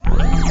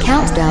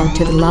countdown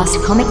to the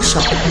last comic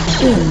shop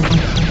in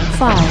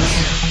 5,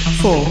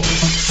 4,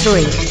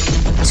 3,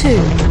 2,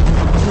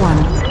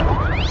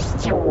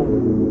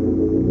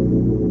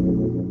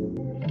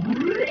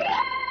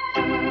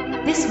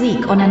 1. This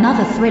week on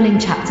another thrilling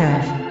chapter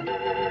of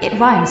It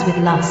Rhymes with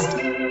Lust.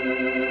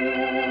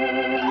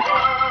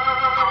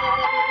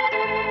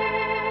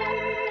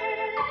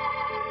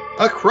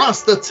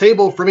 Across the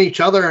table from each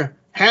other,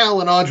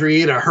 Hal and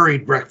Audrey ate a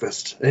hurried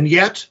breakfast, and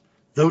yet,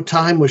 though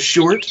time was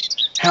short,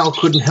 Hal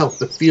couldn't help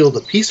but feel the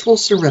peaceful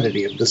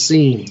serenity of the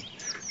scene.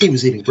 He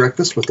was eating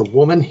breakfast with a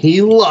woman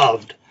he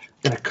loved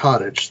in a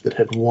cottage that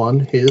had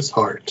won his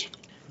heart.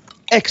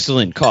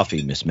 Excellent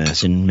coffee, Miss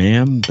Masson,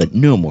 ma'am, but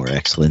no more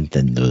excellent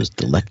than those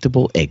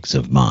delectable eggs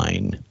of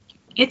mine.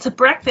 It's a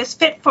breakfast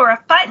fit for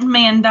a fighting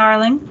man,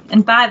 darling.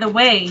 And by the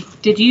way,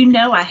 did you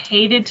know I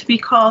hated to be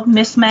called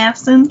Miss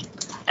Masson?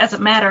 As a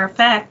matter of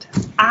fact,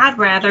 I'd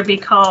rather be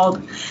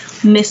called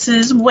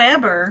Mrs.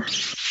 Weber.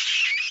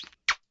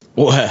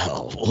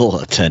 Well,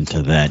 we'll attend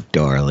to that,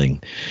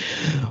 darling.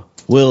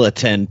 We'll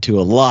attend to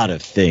a lot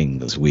of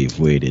things we've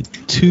waited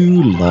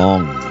too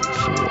long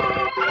for.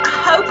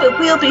 I hope it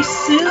will be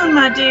soon,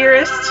 my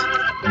dearest.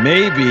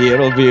 Maybe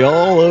it'll be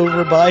all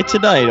over by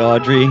tonight,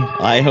 Audrey.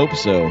 I hope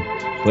so.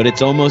 But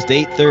it's almost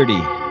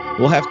 8:30.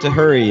 We'll have to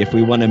hurry if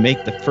we want to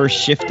make the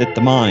first shift at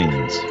the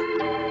mines.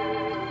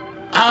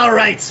 All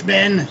right,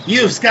 men,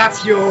 you've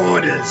got your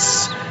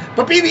orders.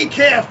 But be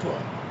careful.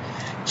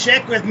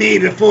 Check with me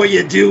before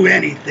you do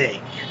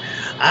anything.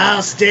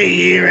 I'll stay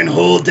here and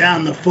hold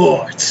down the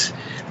fort.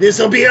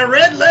 This'll be a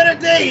red-letter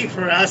day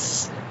for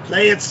us.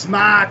 Play it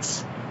smart,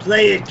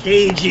 play it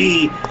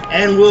cagey,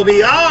 and we'll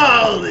be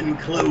all in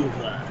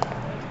clover.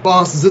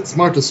 Boss, is it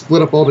smart to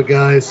split up all the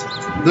guys?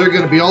 They're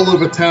going to be all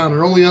over town,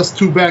 and only us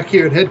two back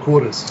here at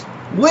headquarters.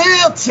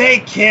 We'll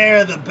take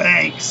care of the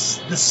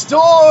banks, the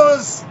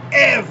stores,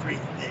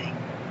 everything.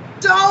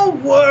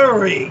 Don't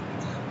worry.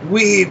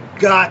 We've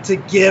got to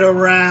get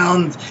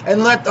around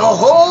and let the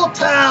whole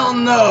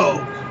town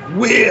know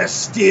we're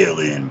still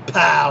in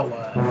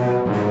power.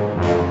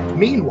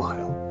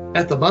 Meanwhile,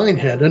 at the mine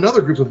head,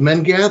 another group of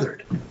men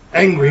gathered.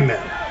 Angry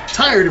men,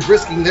 tired of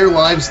risking their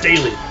lives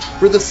daily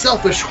for the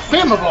selfish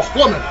whim of a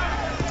woman.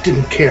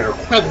 Didn't care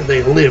whether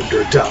they lived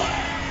or died.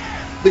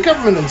 The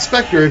government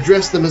inspector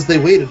addressed them as they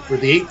waited for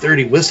the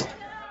 8:30 whistle.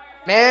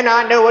 Men,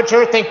 I know what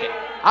you're thinking.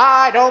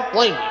 I don't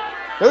blame you.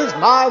 Those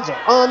mines are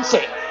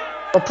unsafe.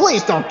 But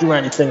please don't do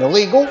anything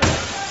illegal.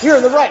 You're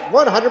in the right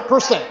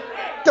 100%.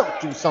 Don't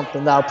do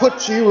something that'll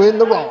put you in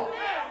the wrong.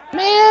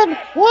 Man,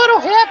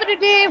 what'll happen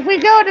today if we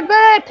go to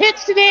mine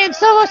pits today and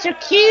some of us are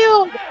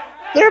killed?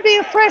 There'll be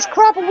a fresh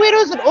crop of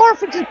widows and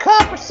orphans in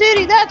Copper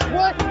City, that's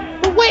what.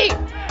 But wait,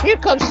 here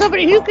comes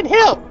somebody who can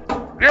help.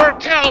 Your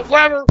account,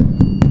 Weber.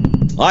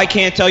 I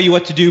can't tell you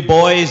what to do,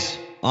 boys.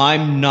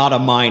 I'm not a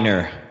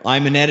miner.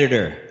 I'm an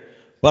editor.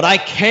 But I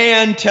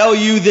can tell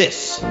you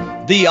this.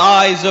 The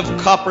eyes of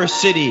Copper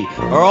City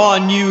are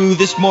on you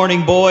this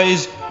morning,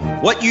 boys.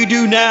 What you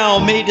do now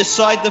may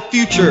decide the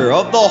future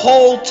of the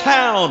whole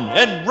town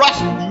and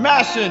Rust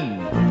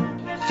Masson.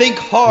 Think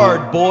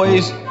hard,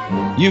 boys.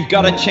 You've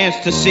got a chance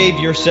to save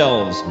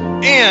yourselves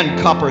and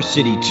Copper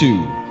City,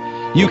 too.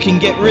 You can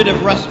get rid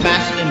of Rust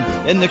Masson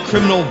and the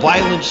criminal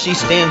violence she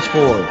stands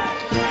for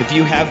if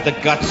you have the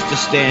guts to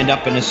stand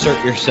up and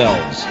assert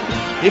yourselves.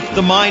 If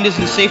the mine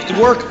isn't safe to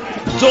work,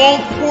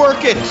 don't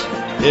work it.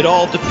 It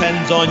all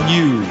depends on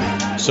you.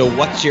 So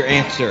what's your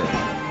answer?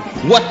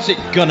 What's it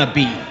gonna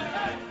be?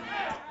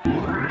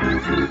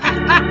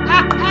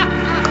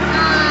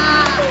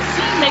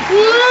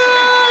 Woo!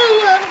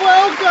 And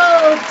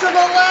welcome to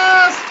the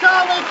Last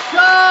Comic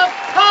Shop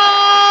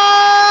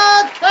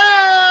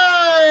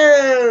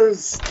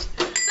Podcast!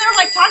 They're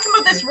like talking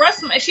about this Russ.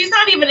 She's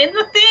not even in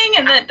the thing,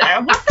 and that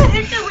what the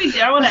heck are we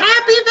doing?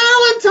 Happy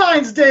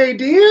Valentine's Day,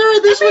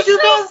 dear! This was your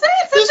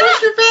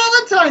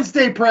Valentine's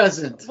Day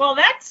present. Well,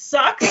 that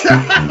sucks.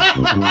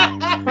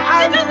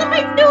 That doesn't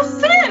make no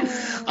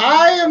sense.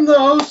 I am the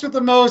host with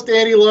the most,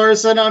 Andy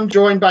Larson. I'm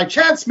joined by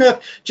Chad Smith,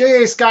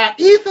 J.A. Scott,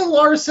 Ethan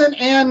Larson,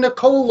 and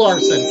Nicole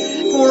Larson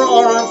for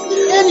our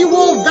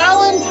annual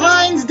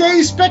Valentine's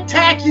Day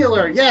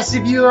Spectacular. Yes,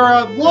 if you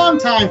are a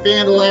longtime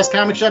fan of the Last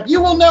Comic Shop,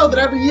 you will know that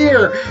every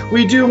year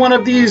we do one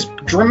of these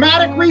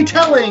dramatic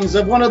retellings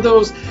of one of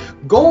those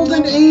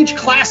Golden Age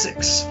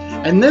classics.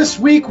 And this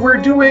week we're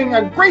doing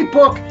a great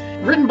book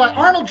written by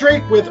Arnold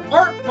Drake with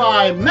art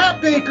by Matt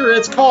Baker.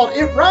 It's called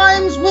It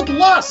Rhymes with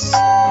Lust.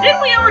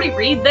 Didn't we already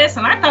read this?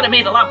 And I thought it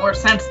made a lot more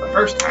sense the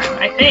first time,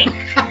 I think.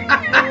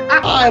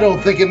 I don't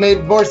think it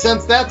made more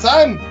sense that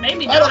time.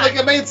 Maybe not. I don't think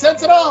it made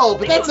sense at all,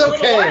 but that's okay. It was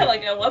a little while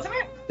ago, wasn't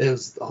it? It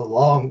was a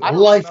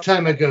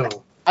lifetime ago.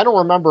 I don't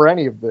remember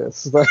any of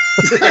this.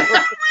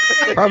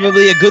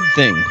 Probably a good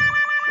thing.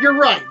 You're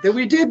right, that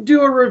we did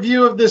do a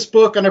review of this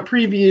book on a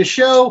previous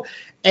show.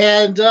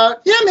 And,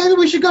 maybe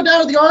we should go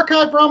down to the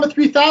archive for Rama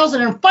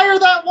 3000 and fire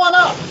that one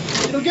up.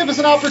 It'll give us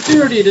an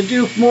opportunity to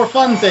do more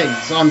fun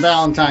things on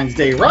Valentine's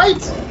Day,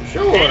 right?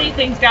 Sure.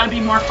 Anything's got to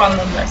be more fun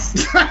than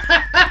this.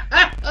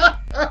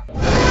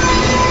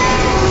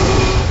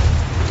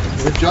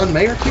 With John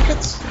Mayer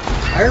tickets?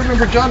 I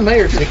remember John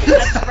Mayer tickets.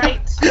 That's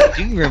right.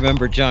 Do you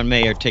remember John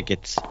Mayer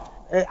tickets?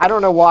 I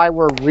don't know why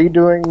we're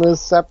redoing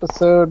this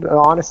episode,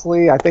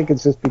 honestly. I think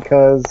it's just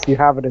because you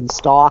have it in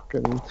stock.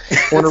 And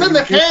It's in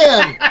the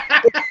can!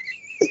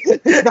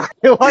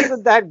 It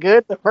wasn't that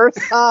good the first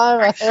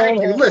time.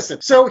 Hey,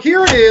 listen, so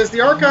here it is,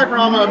 the archive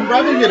drama. I'm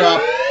revving it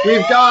up.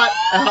 We've got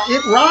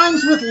It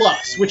Rhymes with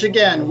Lust, which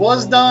again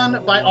was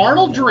done by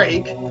Arnold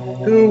Drake,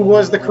 who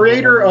was the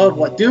creator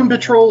of Doom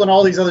Patrol and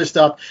all these other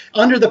stuff,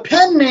 under the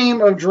pen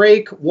name of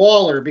Drake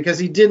Waller, because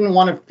he didn't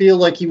want to feel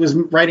like he was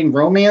writing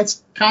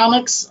romance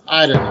comics.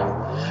 I don't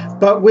know.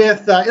 But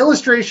with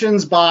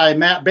illustrations by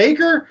Matt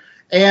Baker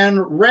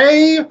and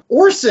Ray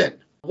Orson.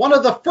 One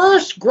of the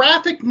first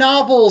graphic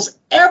novels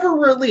ever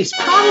released,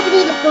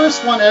 probably the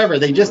first one ever.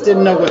 They just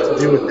didn't know what to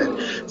do with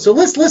it. So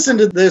let's listen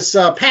to this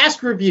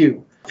past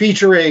review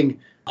featuring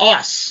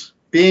us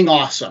being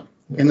awesome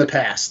in the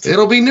past.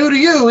 It'll be new to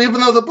you, even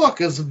though the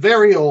book is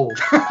very old.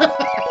 Located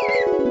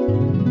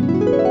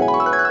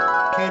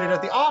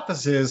at the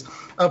offices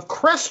of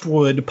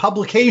Crestwood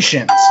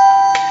Publications.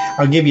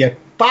 I'll give you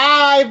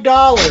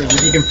 $5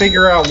 if you can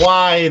figure out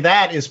why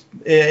that is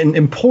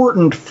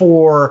important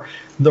for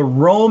the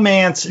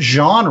romance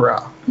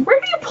genre. Where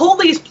do you pull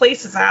these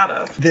places out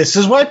of? This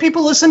is why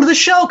people listen to the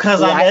show,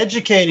 because I'm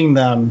educating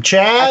them.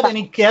 Chad,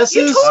 any guesses?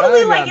 You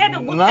totally had to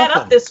look that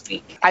up this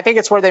week. I think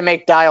it's where they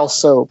make Dial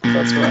soap.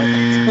 That's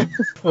right.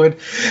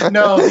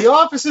 No, the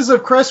offices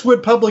of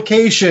Crestwood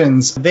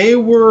Publications, they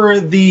were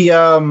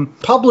the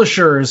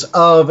publishers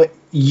of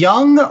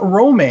Young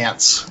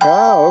Romance.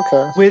 Oh,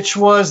 okay. Which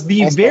was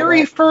the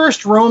very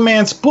first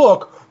romance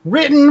book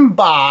written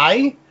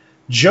by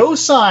Joe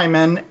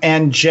Simon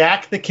and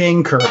Jack the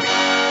King Kirby.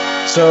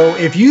 So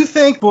if you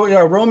think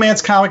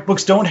romance comic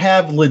books don't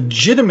have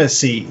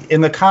legitimacy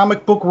in the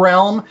comic book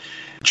realm,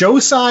 Joe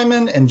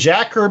Simon and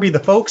Jack Kirby, the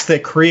folks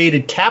that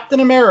created Captain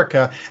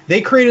America,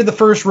 they created the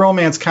first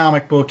romance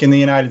comic book in the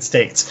United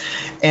States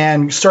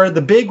and started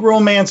the big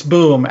romance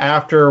boom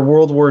after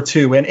World War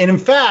II. And in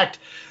fact,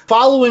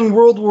 following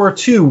World War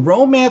II,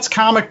 romance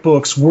comic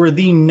books were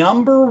the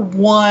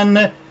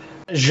 #1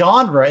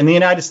 genre in the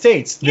United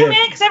States. Yeah,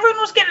 man, because everyone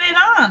was getting it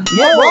on.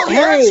 Yeah, well,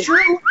 yeah, it's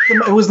true.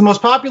 It was the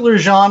most popular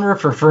genre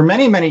for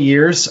many, many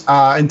years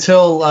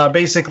until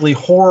basically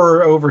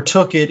horror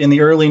overtook it in the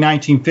early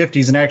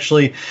 1950s and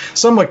actually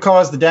somewhat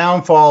caused the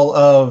downfall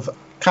of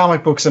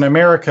comic books in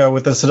America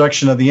with The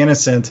Seduction of the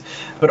Innocent.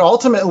 But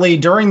ultimately,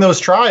 during those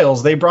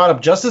trials, they brought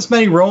up just as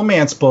many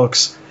romance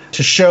books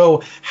to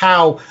show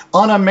how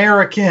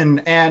un-American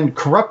and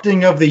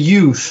corrupting of the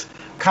youth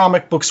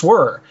comic books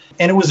were.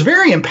 And it was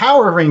very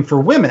empowering for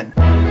women.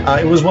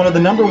 It was one of the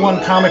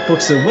 #1 comic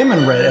books that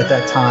women read at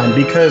that time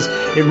because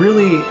it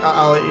really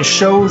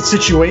showed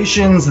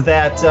situations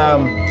that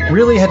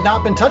really had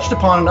not been touched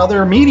upon in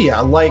other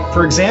media. Like,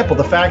 for example,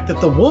 the fact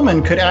that the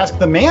woman could ask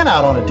the man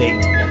out on a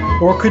date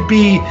or could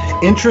be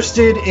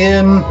interested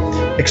in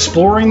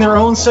exploring their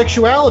own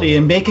sexuality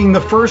and making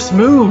the first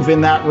move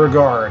in that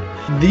regard.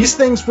 These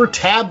things were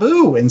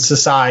taboo in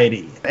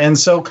society. And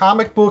so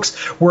comic books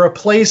were a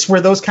place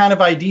where those kind of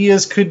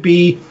ideas could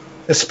be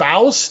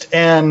espoused,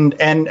 and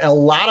a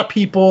lot of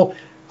people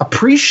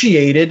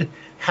appreciated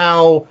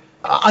how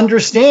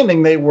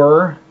understanding they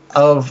were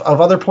of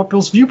other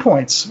people's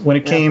viewpoints when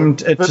it came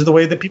to the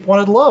way that people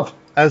wanted love.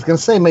 I was going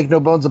to say, make no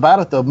bones about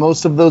it, though.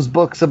 Most of those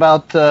books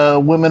about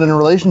women and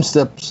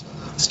relationships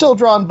still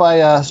drawn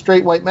by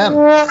straight white men.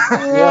 A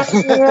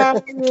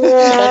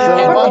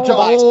bunch of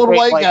old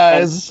white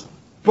guys.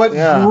 But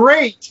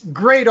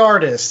great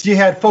artists. You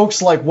had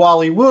folks like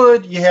Wally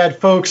Wood. You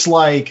had folks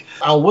like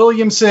Al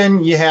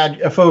Williamson. You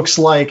had folks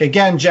like,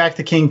 again, Jack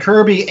the King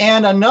Kirby.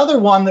 And another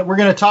one that we're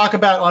going to talk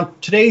about on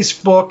today's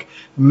book,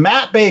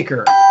 Matt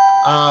Baker,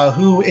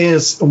 who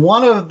is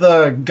one of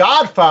the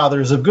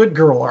godfathers of good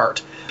girl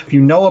art. If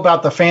you know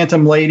about the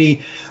Phantom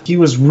Lady, he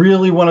was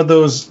really one of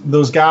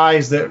those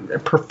guys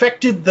that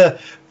perfected the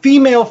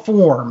female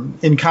form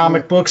in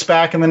comic books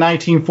back in the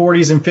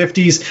 1940s and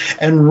 50s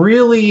and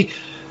really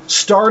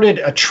started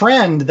a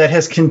trend that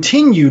has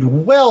continued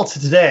well to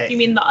today. You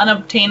mean the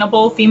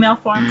unobtainable female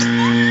form?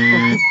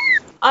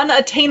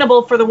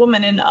 Unattainable for the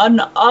woman and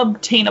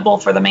unobtainable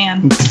for the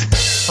man.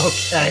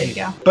 Okay.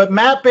 Yeah. But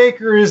Matt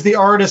Baker is the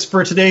artist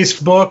for today's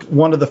book,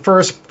 one of the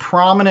first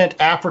prominent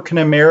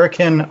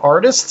African-American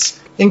artists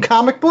in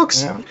comic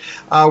books.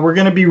 Yeah. We're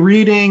going to be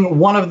reading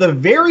one of the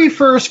very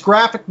first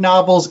graphic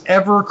novels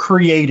ever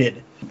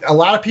created. A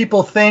lot of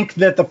people think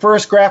that the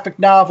first graphic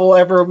novel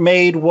ever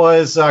made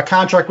was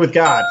Contract with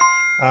God,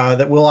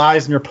 that Will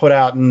Eisner put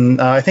out in,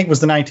 I think it was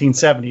the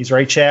 1970s,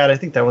 right, Chad? I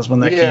think that was when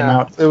that came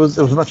out. It was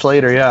much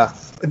later, yeah.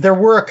 There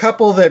were a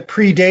couple that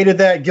predated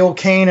that. Gil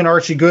Kane and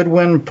Archie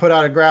Goodwin put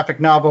out a graphic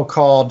novel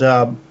called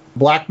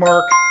Black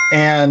Mark,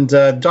 and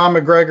Don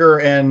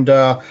McGregor and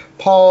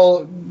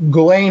Paul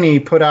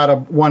Gulani put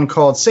out one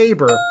called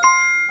Saber.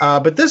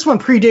 But this one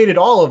predated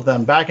all of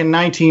them back in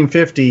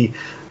 1950.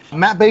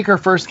 Matt Baker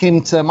first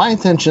came to my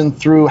attention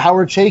through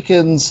Howard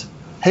Chaykin's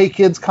Hey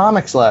Kids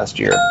comics last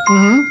year,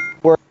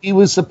 where he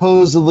was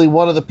supposedly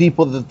one of the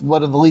people that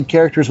one of the lead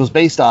characters was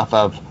based off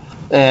of.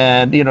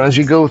 And, as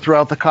you go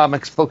throughout the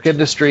comics book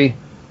industry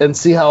and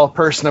see how a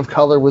person of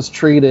color was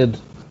treated,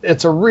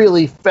 it's a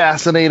really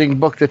fascinating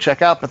book to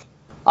check out. But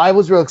I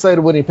was real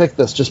excited when he picked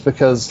this just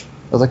because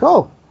I was like,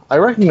 oh, I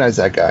recognize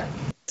that guy.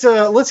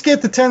 Let's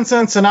get the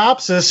 10-cent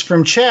synopsis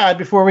from Chad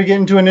before we get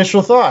into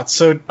initial thoughts.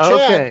 So,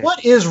 Chad,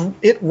 What is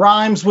It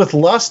Rhymes with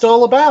Lust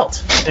all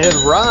about?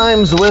 It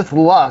Rhymes with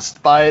Lust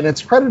and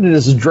it's credited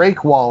as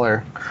Drake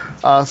Waller,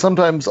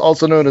 sometimes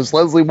also known as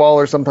Leslie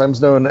Waller,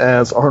 sometimes known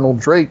as Arnold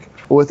Drake,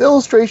 with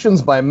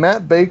illustrations by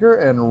Matt Baker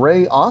and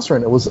Ray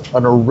Osrin. It was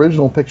an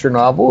original picture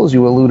novel, as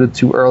you alluded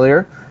to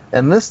earlier,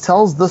 and this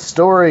tells the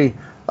story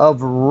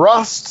of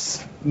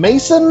Rust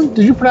Mason.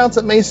 Did you pronounce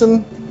it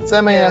Mason? It's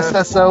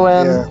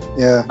Masson.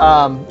 Yeah.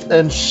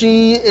 And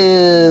she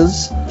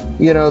is,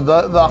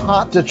 the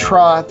hot to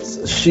trot.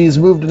 She's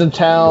moved into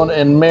town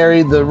and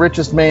married the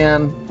richest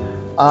man,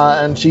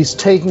 and she's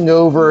taking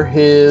over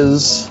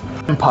his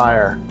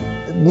empire,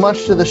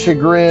 much to the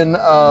chagrin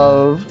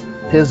of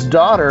his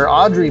daughter,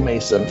 Audrey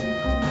Mason,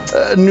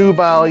 a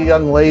nubile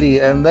young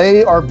lady, and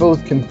they are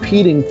both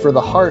competing for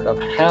the heart of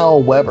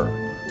Hal Weber,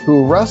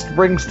 who Rust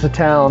brings to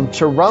town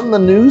to run the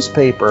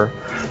newspaper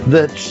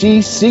that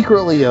she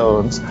secretly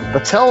owns,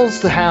 but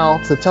tells to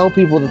Hal to tell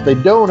people that they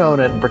don't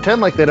own it and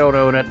pretend like they don't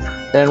own it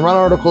and run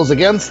articles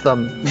against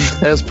them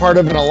as part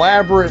of an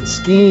elaborate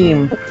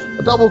scheme.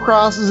 Double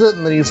crosses it,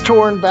 and then he's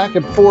torn back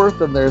and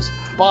forth, and there's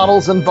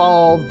bottles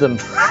involved and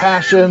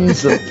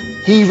passions and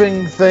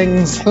heaving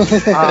things.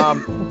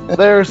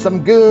 There's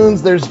some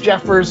goons. There's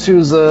Jeffers,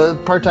 who's a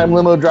part-time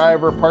limo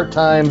driver,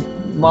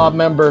 part-time mob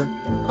member.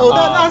 Oh,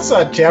 that's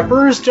not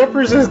Jeffers.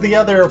 Jeffers is the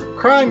other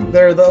crime.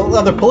 They're the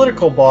other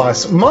political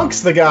boss.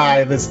 Monk's the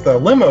guy that's the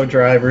limo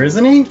driver,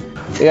 isn't he?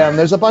 Yeah, and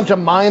there's a bunch of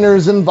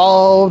miners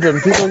involved,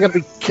 and people are going to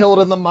be killed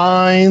in the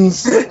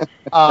mines.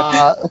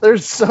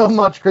 There's so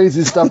much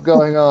crazy stuff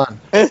going on.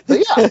 But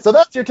yeah, so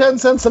that's your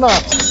 10-cent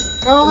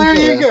synopsis. Oh, there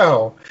you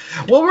go.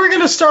 Well, we're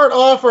going to start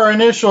off our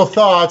initial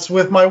thoughts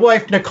with my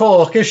wife,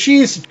 Nicole, because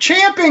she's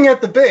champing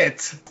at the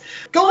bit.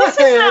 Go ahead.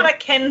 This is not a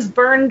Ken's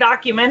Burn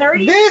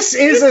documentary. This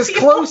is as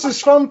close as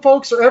some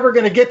folks are ever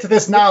going to get to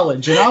this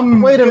knowledge. And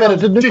I'm Wait a minute.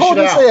 Did Nicole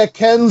just say a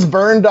Ken's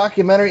Burn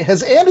documentary?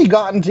 Has Andy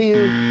gotten to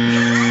you?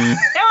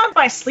 Now I'm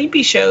my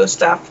sleepy show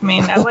stuff. I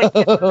mean, I like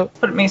to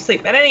put me to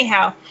sleep. But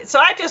anyhow, so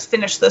I just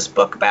finished this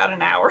book about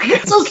an hour ago.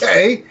 It's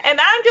okay. And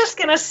I'm just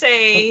going to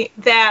say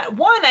that,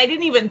 one, I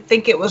didn't even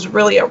think it was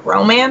really a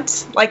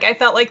romance. Like, I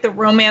felt like the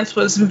romance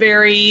was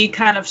very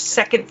kind of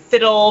second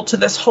fiddle to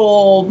this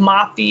whole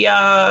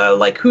mafia,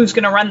 like, who's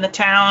going to run the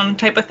town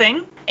type of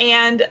thing.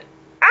 And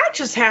I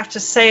just have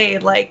to say,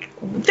 like,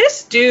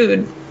 this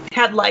dude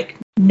had, like,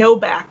 no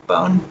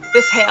backbone.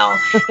 This Hal.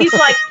 He's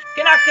like,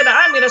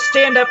 I'm going to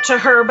stand up to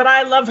her, but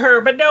I love her.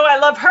 But no, I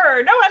love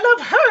her. No, I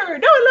love her.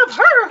 No, I love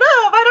her.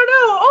 Love, I don't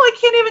know. Oh, I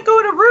can't even go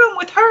in a room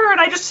with her,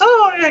 and I just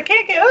saw her. I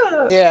can't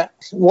get. Yeah.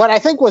 What I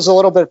think was a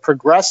little bit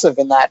progressive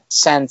in that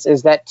sense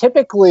is that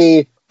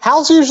typically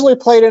Hal's usually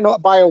played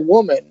by a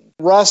woman.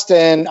 Rust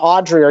and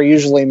Audrey are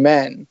usually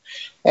men.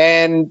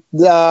 And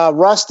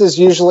Rust is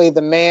usually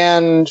the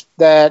man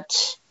that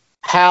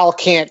Hal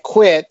can't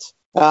quit.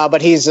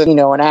 But he's an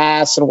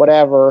ass and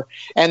whatever.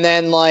 And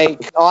then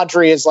like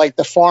Audrey is like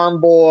the farm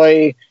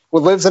boy who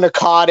lives in a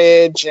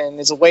cottage and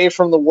is away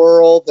from the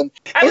world. And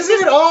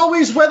isn't it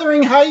always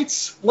Wuthering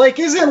Heights? Like,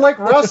 isn't like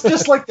Rust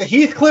just like the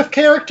Heathcliff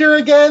character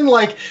again?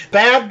 Like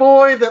bad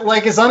boy that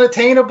like is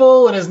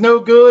unattainable and is no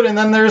good. And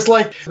then there's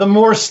like the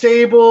more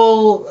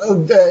stable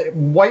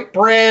white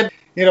bread,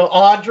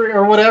 Audrey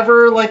or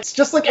whatever. Like it's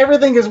just like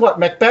everything is what,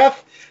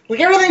 Macbeth?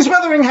 Like everything's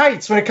Wuthering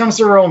Heights when it comes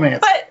to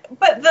romance.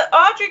 But the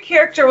Audrey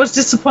character was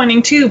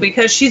disappointing too,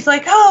 because she's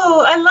like,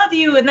 oh, I love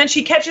you, and then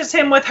she catches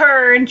him with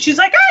her, and she's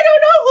like, I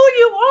don't know who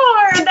you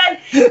are, and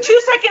then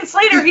 2 seconds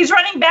later he's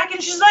running back,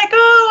 and she's like,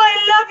 oh,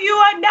 I love you,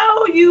 I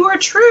know you are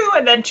true,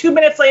 and then 2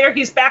 minutes later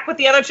he's back with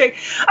the other chick.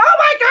 Oh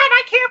my God,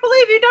 I can't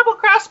believe you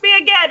double-crossed me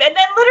again, and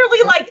then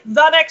literally like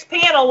the next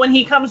panel when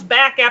he comes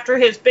back after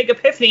his big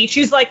epiphany,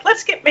 she's like,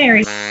 let's get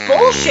married.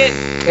 Bullshit.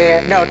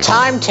 Yeah, no,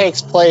 time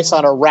takes place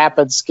on a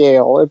rapid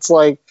scale. It's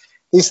like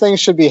these things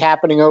should be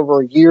happening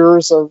over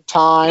years of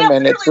time,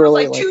 and it's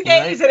really like 2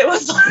 days, and it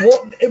was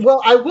like...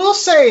 Well, I will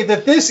say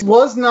that this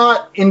was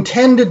not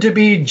intended to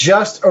be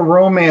just a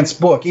romance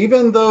book,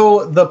 even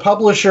though the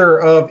publisher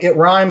of It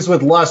Rhymes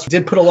with Lust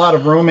did put a lot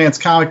of romance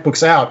comic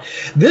books out.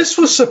 This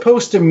was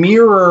supposed to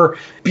mirror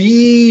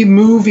B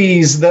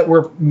movies that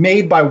were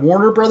made by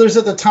Warner Brothers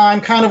at the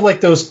time, kind of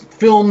like those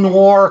film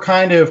noir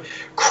kind of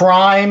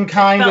crime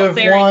kind of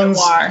ones.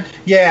 Noir.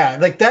 Yeah,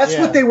 like that's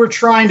what they were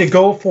trying to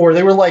go for.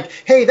 They were like,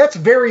 hey, that's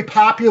very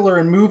popular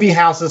in movie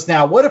houses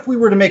now. What if we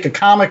were to make a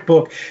comic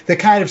book that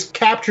kind of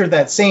captured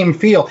that same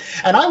feel?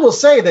 And I will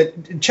say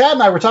that Chad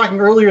and I were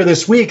talking earlier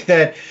this week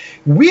that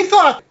we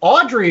thought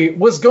Audrey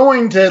was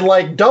going to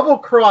like double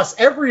cross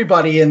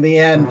everybody in the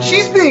end.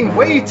 She's being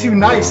way too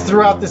nice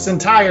throughout this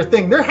entire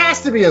thing. There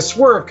has to be a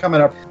swerve coming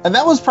up. And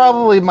that was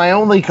probably my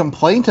only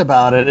complaint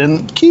about it.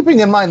 And keeping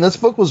in mind, this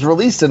book was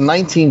released in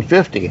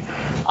 1950.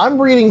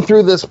 I'm reading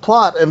through this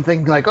plot and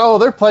thinking like, oh,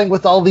 they're playing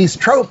with all these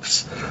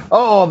tropes.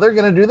 Oh, they're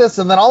going to do this.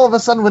 And then all of a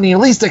sudden, when you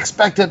least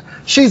expect it,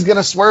 she's going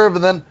to swerve.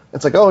 And then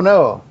it's like, oh,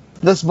 no,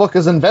 this book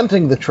is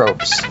inventing the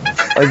tropes.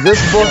 Like,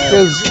 this book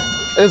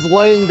is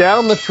laying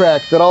down the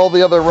track that all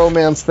the other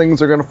romance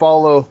things are going to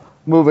follow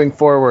moving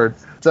forward.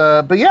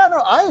 But yeah,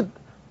 no,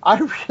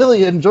 I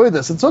really enjoyed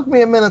this. It took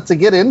me a minute to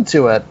get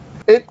into it.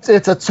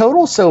 It's a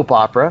total soap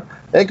opera.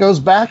 It goes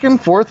back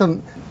and forth,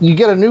 and you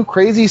get a new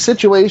crazy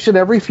situation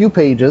every few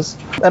pages.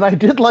 And I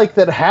did like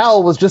that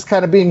Hal was just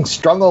kind of being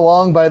strung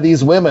along by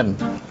these women.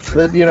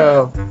 That, you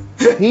know,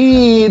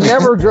 he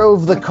never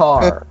drove the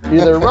car.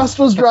 Either Rust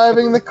was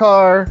driving the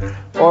car,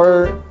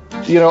 or,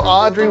 you know,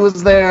 Audrey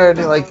was there,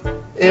 and like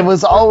it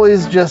was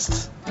always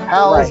just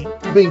Hal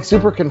being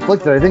super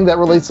conflicted. I think that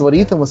relates to what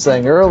Ethan was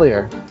saying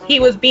earlier. He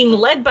was being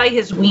led by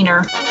his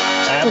wiener.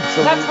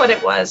 That's what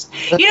it was.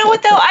 You know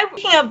what, though? I'm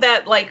thinking of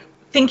that, like,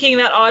 thinking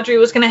that Audrey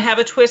was going to have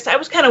a twist. I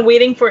was kind of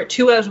waiting for it,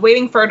 too. I was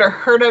waiting for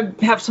her to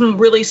have some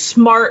really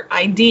smart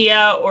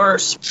idea,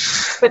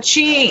 but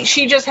she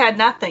just had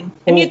nothing.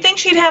 And you'd think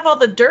she'd have all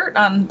the dirt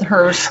on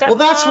her stepmom. Well,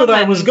 that's what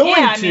I was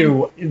going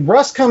to.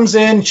 Russ comes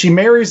in, she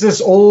marries this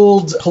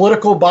old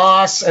political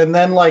boss, and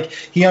then, like,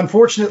 he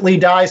unfortunately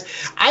dies.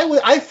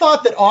 I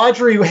thought that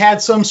Audrey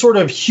had some sort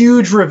of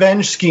huge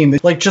revenge scheme.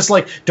 Like, just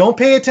like, don't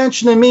pay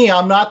attention to me.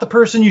 I'm not the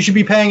person you should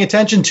be paying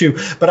attention to.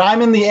 But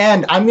in the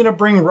end, I'm going to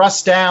bring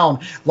Russ down.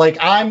 Like,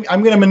 I'm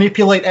going to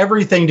manipulate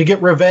everything to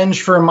get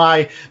revenge for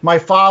my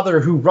father,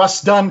 who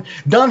Russ done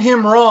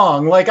him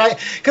wrong. Like,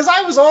 because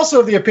I was also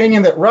of the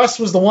opinion that Russ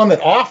was the one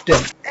that offed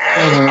him.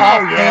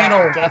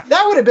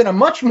 That would have been a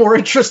much more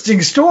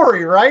interesting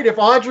story, right? If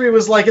Audrey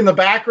was like in the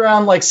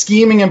background, like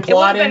scheming and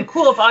plotting. It would have been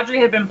cool if Audrey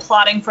had been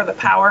plotting for the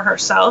power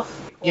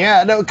herself.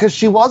 Yeah, no, because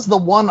she was the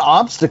one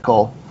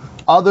obstacle,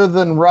 other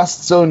than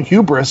Rust's own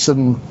hubris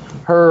and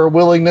her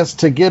willingness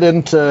to get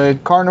into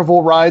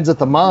carnival rides at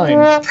the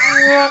mine. So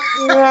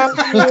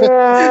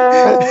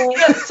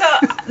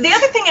the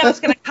other thing I was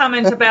going to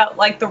comment about,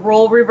 like the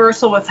role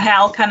reversal with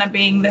Hal kind of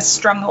being this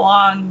strung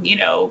along, you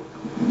know,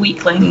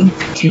 weakling.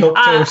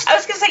 I was going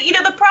to say, you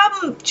know, the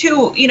problem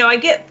too, you know, I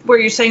get where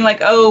you're saying like,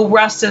 oh,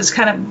 Rust is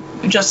kind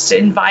of just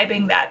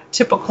imbibing that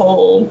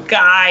typical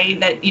guy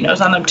that, you know,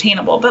 is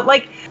unobtainable. But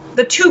like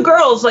the two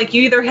girls, like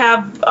you either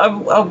have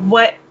a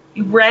wet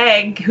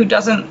rag who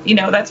doesn't, you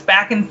know, that's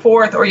back and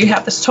forth, or you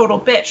have this total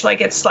bitch. Like,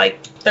 it's like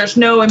there's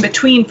no in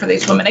between for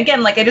these women.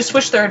 Again, like, I just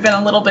wish there had been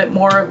a little bit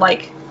more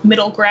like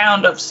middle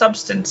ground of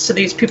substance to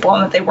these people,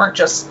 and that they weren't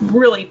just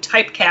really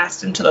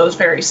typecast into those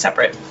very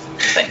separate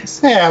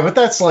things. Yeah, but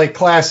that's like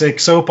classic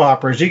soap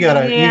operas. You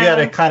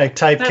gotta kind of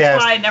typecast.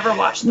 That's why I never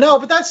watched them. No,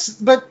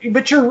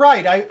 but you're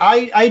right.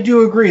 I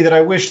do agree that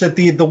I wish that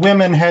the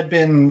women had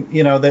been,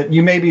 you know, that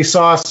you maybe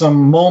saw some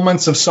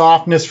moments of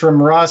softness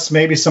from Russ,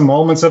 maybe some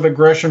moments of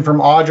aggression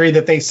from Audrey,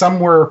 that they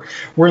somewhere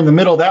were in the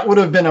middle. That would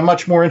have been a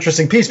much more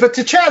interesting piece. But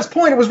to Chad's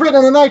point, it was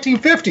written in the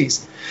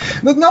 1950s.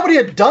 Nobody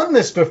had done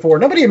this before.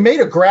 Nobody had made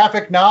a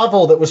graphic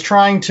novel that was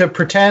trying to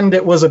pretend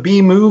it was a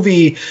B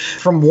movie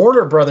from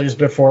Warner Brothers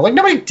before. Like,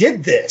 nobody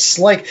did this.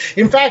 Like,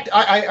 in fact,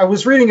 I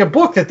was reading a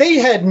book that they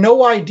had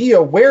no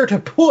idea where to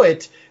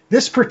put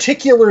this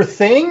particular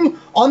thing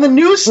on the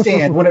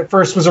newsstand when it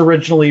first was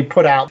originally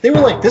put out. They were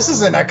like, this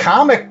isn't a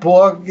comic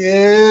book.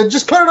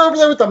 Just put it over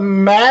there with the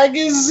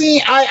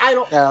magazine. I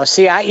don't know.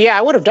 See, I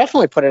would have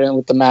definitely put it in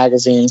with the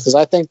magazines, because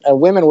I think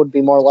women would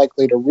be more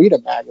likely to read a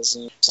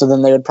magazine. So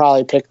then they would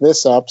probably pick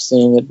this up,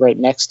 seeing it right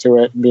next to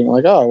it and being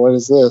like, oh, what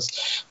is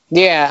this?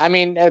 Yeah, I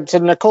mean, to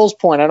Nicole's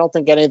point, I don't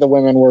think any of the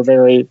women were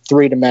very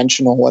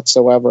three-dimensional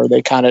whatsoever.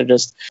 They kind of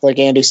just, like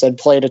Andy said,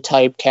 played a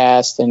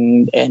typecast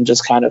and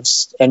just kind of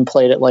and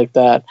played it like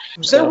that.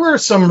 There were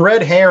some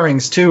red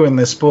herrings, too, in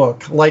this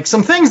book. Like,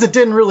 some things that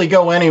didn't really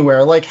go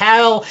anywhere. Like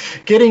Hal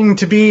getting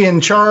to be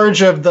in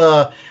charge of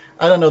the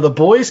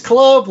boys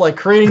club, like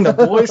creating the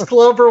boys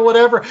club or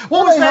whatever.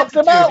 What was that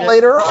to do?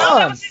 Later on? No,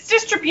 that was his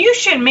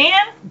distribution,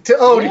 man.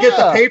 To get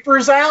the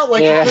papers out?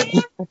 Like,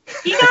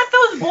 he got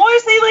those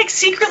boys, they like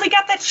secretly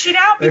got that shit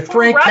out before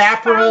Frank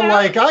Capra,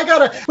 like,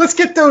 let's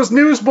get those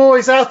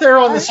newsboys out there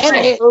on the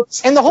street.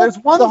 And there's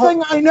one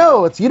thing I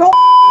know, it's you don't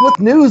with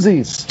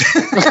newsies.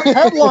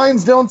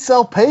 Headlines don't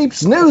sell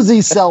papes,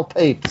 newsies sell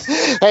papes.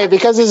 Hey,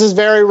 because this is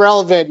very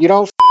relevant, you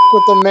don't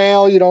with the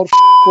mail, you don't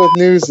with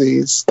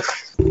newsies.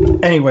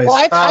 Anyways,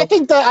 well,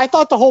 I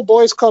thought the whole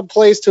boys club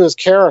plays to his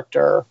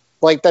character.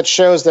 Like, that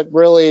shows that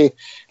really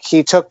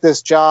he took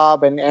this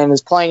job and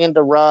is playing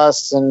into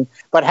Russ,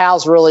 but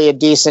Hal's really a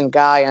decent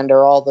guy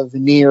under all the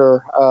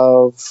veneer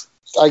of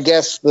I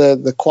guess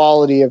the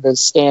quality of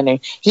his standing.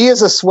 He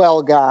is a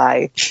swell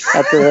guy.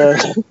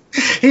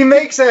 He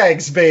makes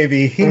eggs,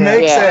 baby. He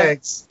makes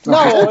eggs.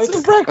 No, it's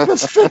a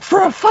breakfast fit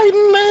for a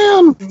fighting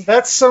man.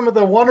 That's some of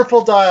the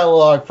wonderful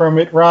dialogue from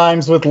It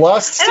Rhymes with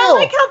Lust. And I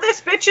like how this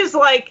bitch is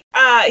like,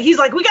 he's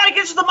like, we gotta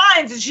get to the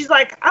mines. And she's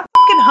like, I'm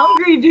fucking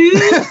hungry, dude.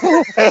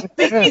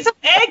 Make me some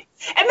eggs.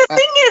 And the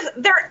thing is,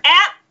 they're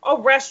at a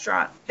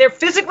restaurant. They're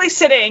physically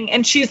sitting,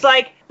 and she's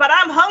like, but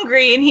I'm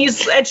hungry. And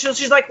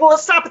she's like, well,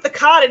 let's stop at the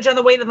cottage on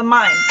the way to the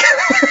mine.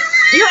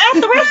 You're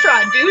at the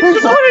restaurant, dude.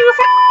 Just order your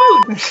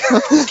fucking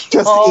food.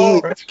 Just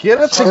eat.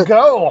 Get it to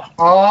go.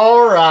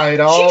 All right.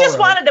 She just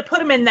wanted to put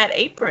him in that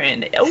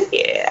apron. Oh,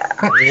 yeah.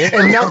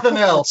 And nothing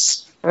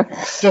else.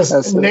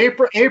 Just an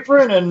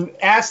apron and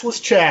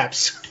assless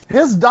chaps.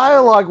 His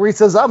dialogue where he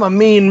says, I'm a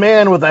mean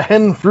man with a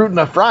hen fruit and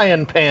a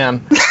frying pan.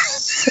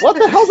 What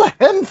the hell's a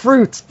hen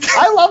fruit?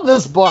 I love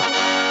this book.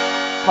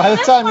 By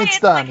the time it's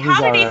done, he's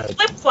how did he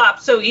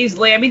flip-flop so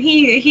easily? I mean,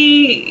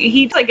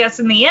 he I guess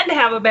in the end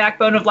have a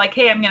backbone of like,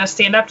 hey, I'm gonna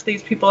stand up to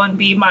these people and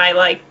be my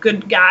like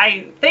good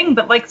guy thing.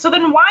 But like, so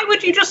then why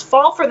would you just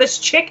fall for this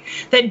chick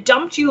that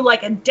dumped you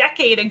like a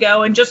decade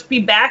ago and just be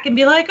back and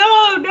be like,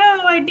 oh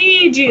no, I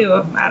need you?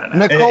 I don't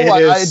know. Nicole,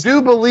 I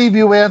do believe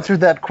you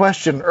answered that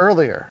question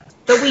earlier.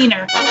 The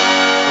wiener.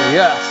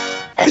 Yes.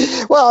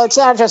 Well, it's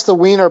not just the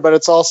wiener, but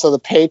it's also the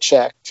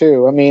paycheck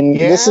too. I mean,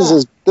 this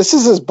is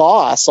his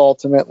boss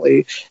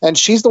ultimately, and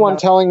she's the one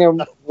telling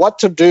him what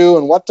to do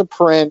and what to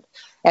print.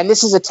 And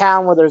this is a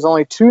town where there's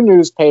only 2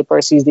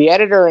 newspapers. He's the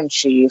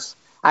editor-in-chief.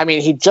 I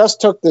mean, he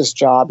just took this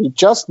job. He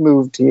just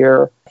moved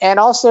here. And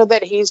also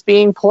that he's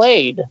being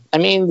played. I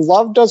mean,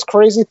 love does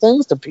crazy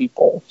things to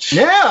people.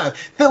 Yeah.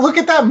 Look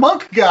at that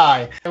monk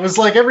guy. It was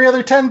like every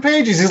other 10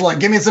 pages. He's like,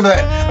 give me some of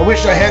that. I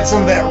wish I had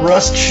some of that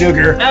rust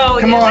sugar. Oh,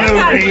 Come on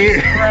over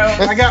here.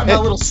 I got my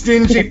little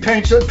stingy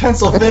pencil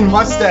thin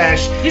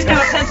mustache. He's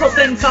got a pencil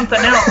thin something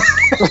else.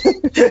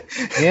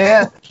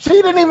 Yeah. She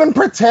didn't even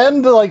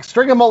pretend to like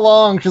string him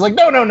along. She's like,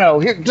 no.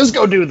 Here, just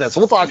go do this.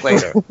 We'll talk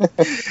later.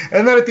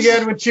 And then at the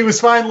end, when she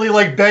was finally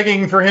like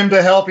begging for him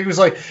to help, he was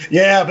like,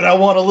 yeah, but I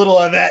want a little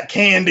of that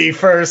candy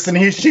first.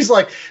 And she's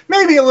like,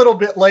 maybe a little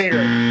bit later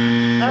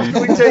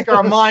after we take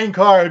our mine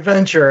car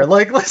adventure.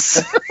 Like,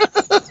 let's.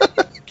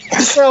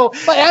 So,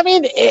 but I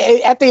mean,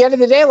 at the end of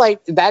the day,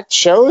 like that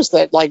shows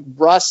that like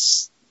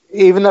Russ,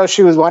 even though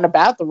she was went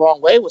about the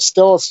wrong way, was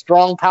still a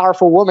strong,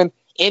 powerful woman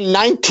in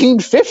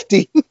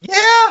 1950.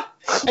 Yeah.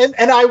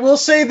 And I will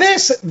say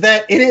this,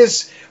 that it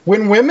is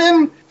when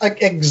women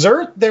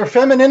exert their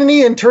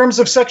femininity in terms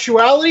of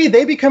sexuality,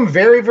 they become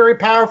very, very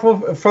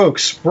powerful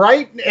folks,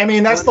 right? I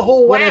mean, that's the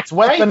whole when WAP, it's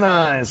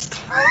weaponized.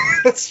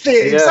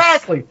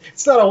 Exactly.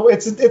 It's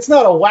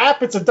not a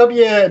WAP, it's a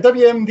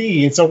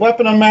WMD. It's a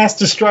weapon of mass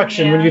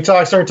destruction when you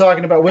start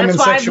talking about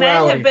women's sexuality. That's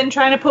why men have been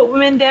trying to put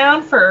women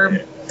down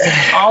for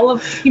all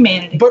of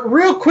humanity. But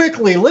real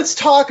quickly, let's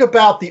talk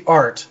about the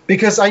art,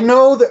 because I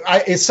know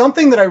that it's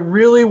something that I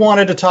really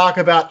wanted to talk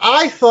about.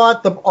 I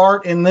thought the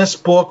art in this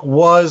book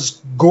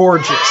was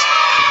gorgeous.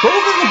 Both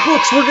of the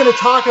books we're going to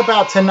talk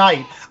about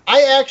tonight,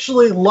 I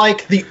actually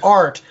like the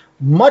art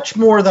much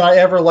more than I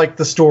ever liked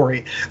the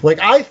story. Like,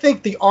 I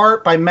think the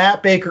art by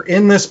Matt Baker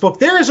in this book,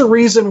 there is a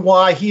reason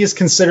why he is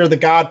considered the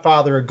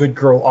godfather of good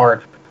girl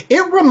art.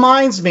 It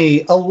reminds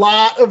me a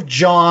lot of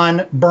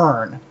John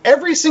Byrne.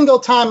 Every single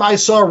time I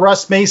saw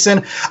Russ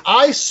Mason,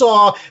 I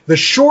saw the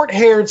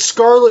short-haired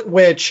Scarlet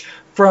Witch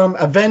from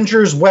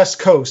Avengers West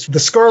Coast. The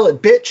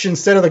Scarlet Bitch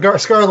instead of the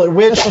Scarlet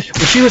Witch.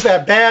 She was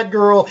that bad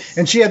girl,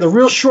 and she had the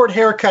real short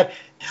haircut.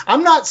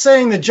 I'm not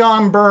saying that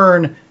John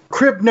Byrne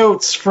cribbed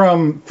notes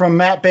from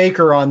Matt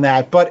Baker on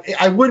that, but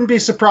I wouldn't be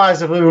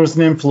surprised if it was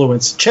an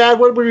influence. Chad,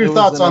 what were your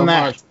thoughts on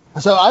that?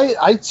 So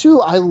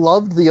I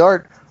loved the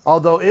art.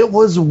 Although it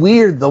was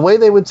weird, the way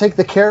they would take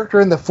the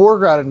character in the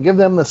foreground and give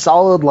them the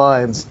solid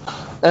lines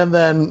and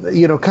then,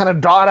 kind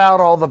of dot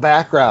out all the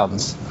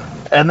backgrounds.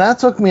 And that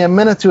took me a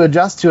minute to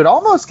adjust to. It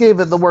almost gave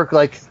it the work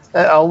like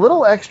a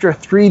little extra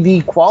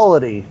 3D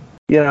quality.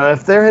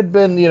 If there had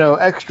been,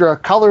 extra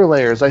color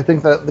layers, I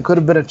think that could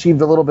have been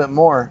achieved a little bit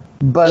more.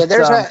 But yeah,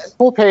 there's a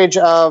full page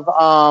of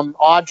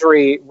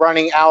Audrey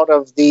running out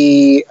of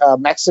the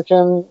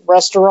Mexican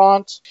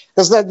restaurant,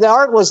 because the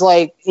art was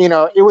like,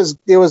 it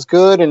was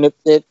good, and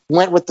it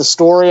went with the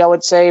story. I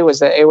would say it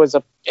was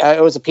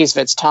a piece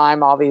of its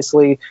time.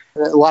 Obviously,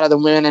 a lot of the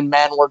women and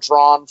men were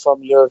drawn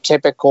from your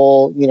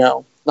typical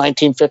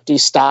 1950s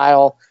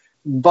style,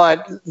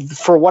 but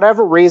for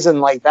whatever reason,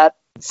 like that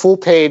full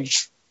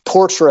page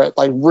portrait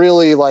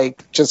really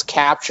just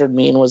captured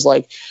me and was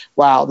like,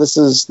 wow, this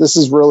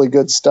is really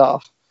good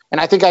stuff. And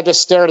I think I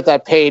just stared at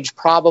that page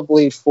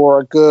probably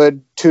for a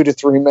good 2 to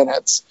 3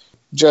 minutes,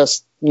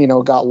 just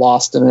got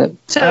lost in it.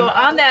 So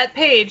on that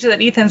page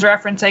that Ethan's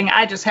referencing,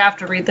 I just have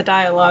to read the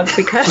dialogue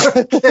because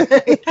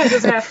I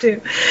just have to.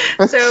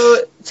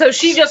 So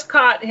she just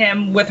caught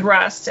him with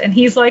rust, and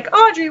he's like,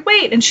 Audrey,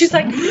 wait. And she's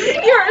like,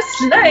 you're a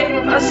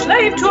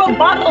slave to a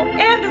bottle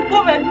and a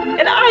woman,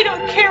 and I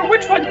don't care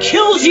which one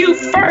kills you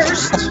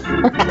first.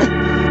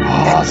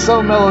 Oh,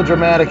 so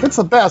melodramatic. It's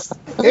the best.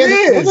 It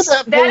is.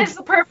 That is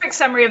the perfect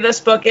summary of this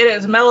book. It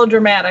is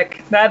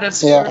melodramatic. That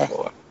is for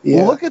sure.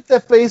 Yeah. Look at the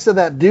face of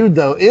that dude,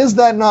 though. Is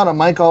that not a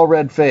Mike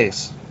Allred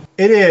face?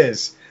 It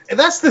is.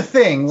 That's the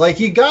thing. Like,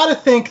 you got to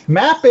think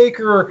Matt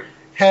Baker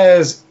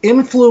has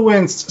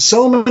influenced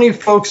so many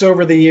folks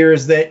over the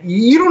years that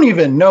you don't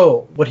even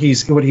know what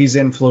he's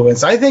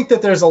influenced. I think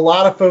that there's a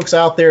lot of folks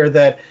out there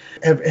that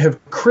have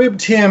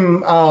cribbed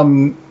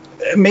him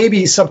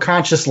maybe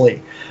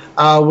subconsciously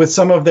with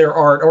some of their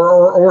art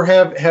or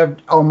have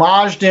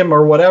homaged him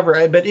or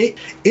whatever. But it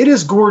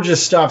is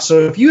gorgeous stuff.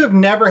 So if you have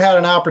never had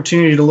an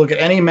opportunity to look at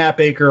any Matt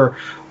Baker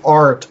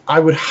art, I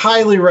would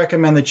highly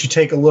recommend that you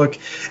take a look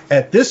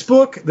at this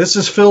book. This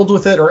is filled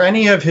with it, or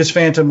any of his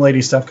Phantom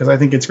Lady stuff, because I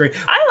think it's great.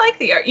 I like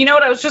the art. You know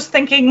what I was just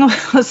thinking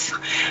was,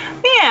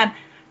 man,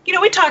 you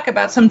know, we talk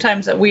about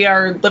sometimes that we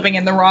are living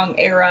in the wrong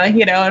era,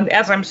 you know, and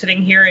as I'm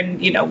sitting here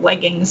in, you know,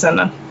 leggings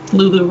and a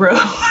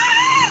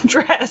LuLaRoe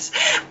dress,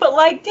 but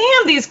like,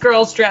 damn, these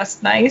girls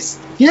dress nice.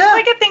 Yeah.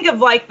 I could think of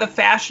like the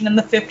fashion in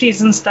the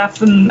 50s and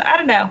stuff, and I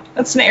don't know,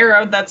 that's an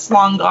era that's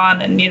long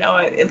gone, and, you know,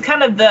 it's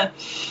kind of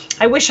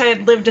I wish I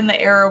had lived in the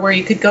era where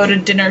you could go to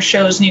dinner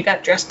shows and you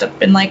got dressed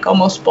up in like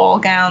almost ball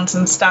gowns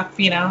and stuff,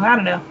 you know. I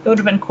don't know. It would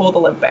have been cool to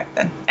live back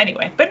then.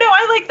 Anyway, but no,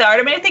 I like the art.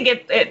 I mean, I think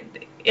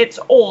it's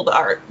old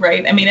art,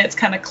 right? I mean, it's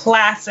kind of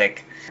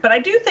classic. But I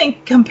do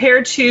think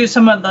compared to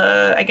some of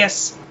the, I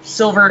guess,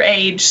 Silver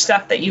Age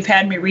stuff that you've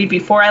had me read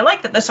before, I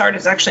like that this art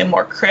is actually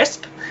more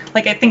crisp.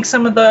 Like, I think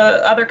some of the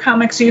other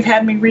comics you've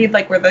had me read,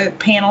 like where the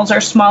panels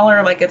are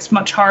smaller, like it's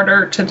much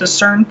harder to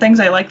discern things.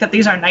 I like that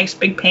these are nice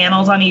big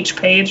panels on each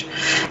page,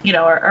 you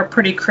know, are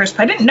pretty crisp.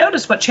 I didn't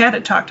notice what Chad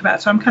had talked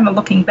about, so I'm kind of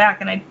looking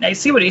back, and I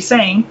see what he's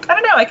saying. I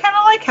don't know, I kind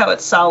of like how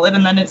it's solid,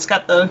 and then it's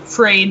got the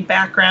frayed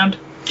background.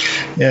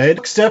 Yeah, it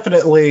looks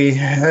definitely,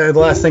 the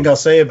last thing I'll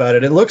say about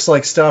it, it looks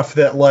like stuff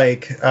that,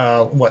 like,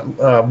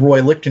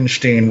 Roy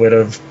Lichtenstein would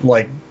have,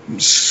 like,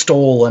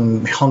 stole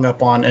and hung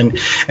up on,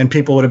 and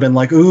people would have been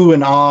like, ooh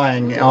and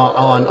ahhing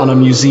on a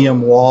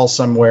museum wall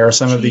somewhere,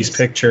 some of these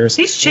pictures.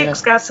 These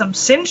chicks got some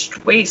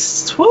cinched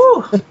waists.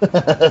 Woo!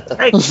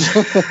 Right.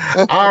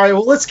 All right,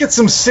 well, let's get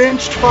some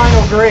cinched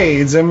final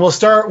grades, and we'll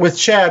start with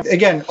Chad.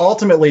 Again,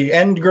 ultimately,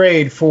 end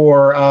grade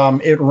for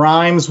It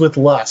Rhymes with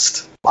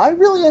Lust. I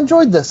really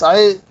enjoyed this.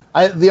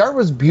 The art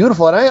was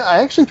beautiful, and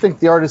I actually think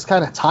the art is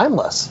kind of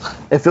timeless.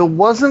 If it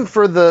wasn't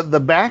for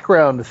the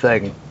background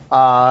thing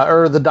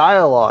or the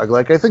dialogue,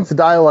 like, I think the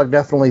dialogue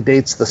definitely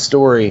dates the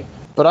story.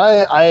 But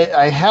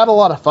I had a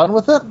lot of fun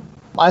with it.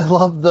 I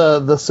love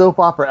the soap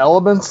opera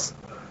elements.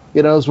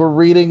 You know, as we're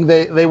reading,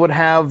 they would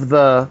have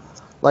the,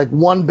 like,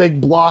 one big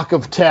block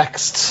of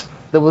text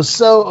that was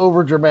so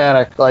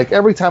overdramatic. Like,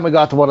 every time we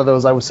got to one of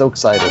those, I was so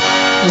excited.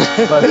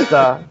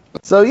 But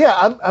so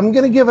yeah, I'm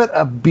gonna give it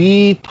a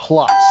B+,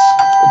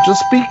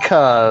 just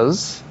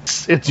because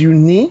it's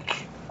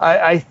unique.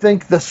 I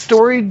think the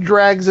story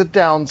drags it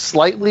down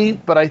slightly,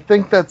 but I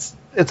think it's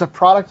a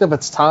product of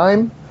its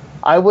time.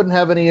 I wouldn't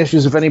have any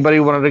issues if anybody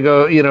wanted to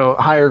go, you know,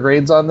 higher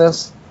grades on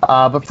this.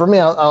 But for me,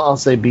 I'll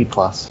say B+.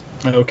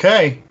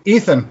 Okay,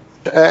 Ethan.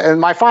 And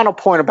my final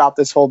point about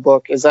this whole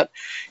book is that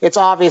it's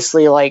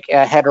obviously like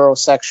a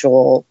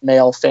heterosexual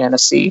male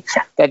fantasy,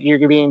 that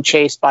you're being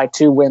chased by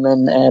two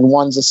women, and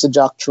one's a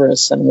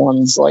seductress and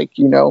one's, like,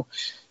 you know,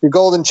 your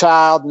golden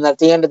child, and at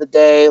the end of the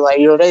day, like,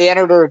 you're the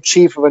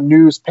editor-in-chief of a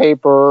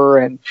newspaper,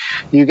 and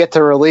you get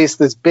to release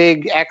this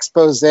big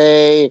expose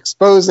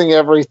exposing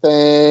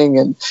everything,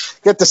 and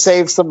get to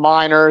save some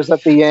minors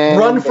at the end.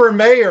 Run for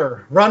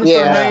mayor, right?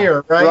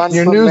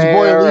 Your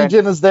newsboy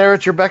legion is there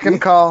at your beck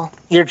and call.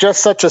 You're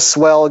just such a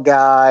swell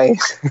guy.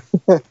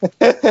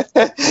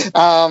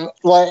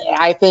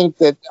 I think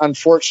that,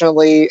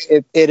 unfortunately,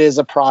 it is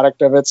a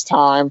product of its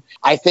time.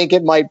 I think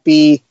it might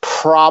be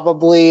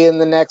probably in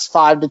the next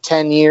 5 to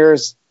 10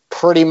 years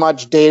pretty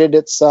much dated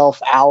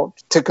itself out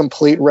to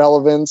complete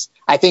relevance.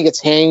 I think it's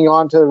hanging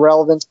on to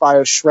relevance by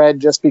a shred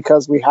just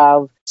because we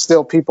have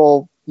still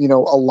people, you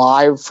know,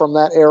 alive from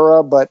that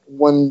era. But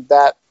when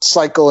that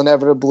cycle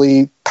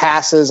inevitably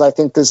passes, I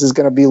think this is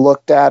going to be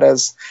looked at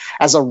as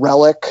a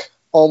relic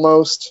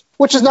almost,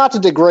 which is not to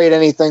degrade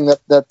anything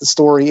that the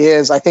story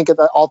is. I think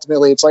that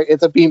ultimately it's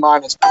a B-.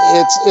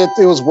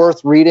 It was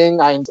worth reading.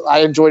 I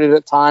enjoyed it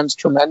at times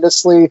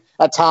tremendously.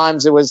 At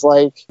times it was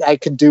like I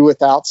could do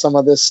without some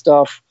of this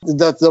stuff.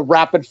 The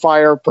rapid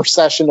fire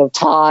procession of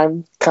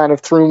time kind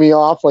of threw me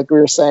off. Like we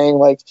were saying,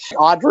 like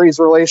Audrey's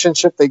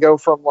relationship, they go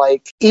from,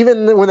 like,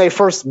 even when they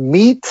first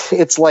meet,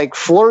 it's like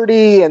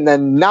flirty and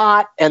then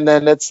not, and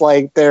then it's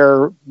like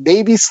they're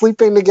maybe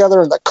sleeping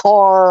together in the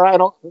car. I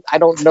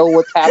don't know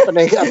what's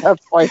happening at that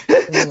point.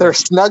 They're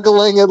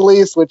snuggling at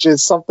least, which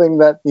is something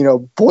that, you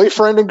know,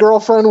 boyfriend and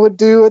girlfriend would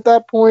do at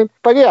that point.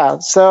 But yeah,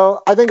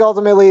 so I think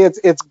ultimately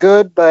it's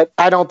good, but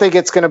I don't think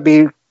it's going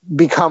to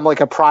become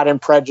like a Pride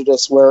and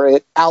Prejudice where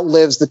it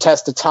outlives the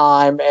test of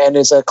time and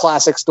is a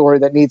classic story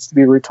that needs to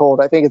be retold.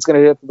 I think it's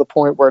going to get to the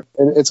point where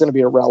it's going to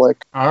be a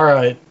relic. All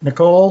right,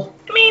 Nicole.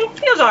 I mean,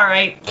 It was all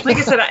right. Like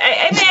I said,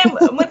 and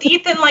then with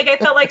Ethan, like I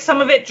felt like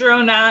some of it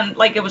drone on,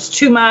 like it was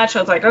too much. I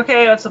was like,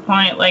 okay, what's the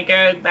point? Like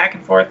back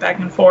and forth, back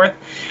and forth.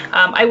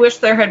 I wish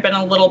there had been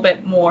a little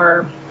bit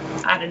more,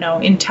 I don't know,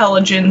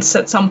 intelligence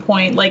at some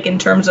point, like in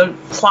terms of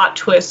plot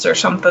twists or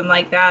something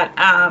like that.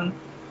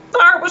 The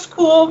art was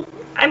cool.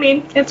 I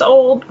mean, it's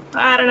old.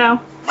 I don't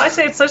know. I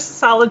say it's just a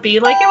solid B.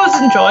 Like, it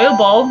was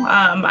enjoyable.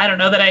 I don't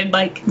know that I'd,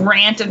 like,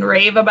 rant and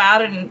rave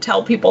about it and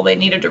tell people they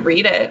needed to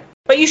read it.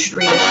 But you should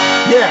read it.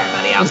 Yeah.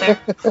 Everybody out there.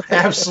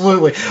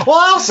 Absolutely. Well,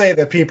 I'll say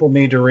that people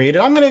need to read it.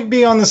 I'm going to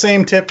be on the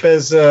same tip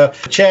as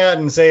Chad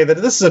and say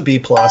that this is a B+.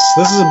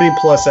 This is a B+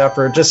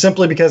 effort, just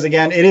simply because,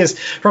 again, it is,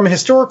 from a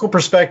historical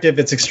perspective,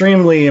 it's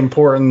extremely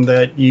important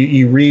that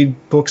you read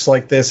books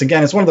like this.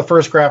 Again, it's one of the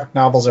first graphic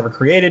novels ever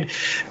created.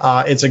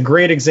 It's a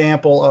great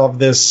example of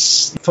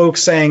this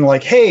folks saying,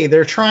 like, hey,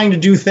 they're trying to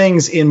do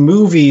things in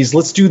movies.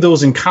 Let's do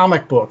those in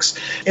comic books,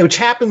 which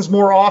happens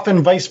more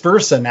often vice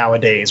versa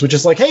nowadays, which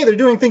is like, hey, they're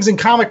doing things in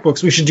comic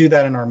books, we should do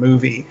that in our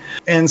movie.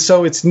 And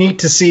so it's neat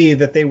to see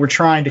that they were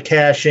trying to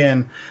cash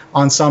in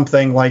on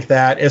something like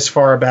that as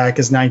far back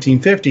as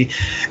 1950.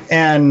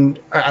 And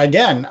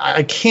again,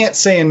 I can't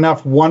say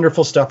enough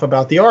wonderful stuff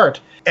about the art.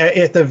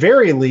 At the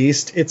very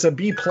least, it's a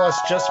B+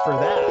 just for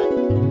that.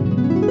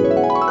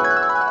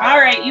 All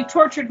right, you've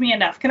tortured me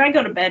enough. Can I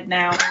go to bed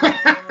now?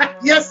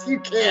 Yes, you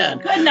can.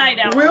 Good night,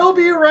 Ellen. We'll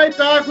be right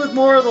back with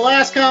more of The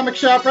Last Comic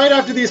Shop right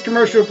after these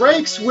commercial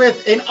breaks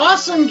with an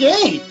awesome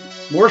game.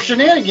 More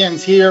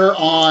shenanigans here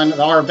on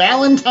our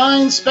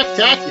Valentine's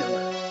Spectacular.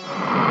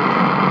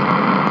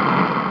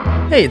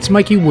 Hey, it's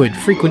Mikey Wood,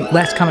 frequent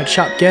Last Comic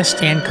Shop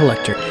guest and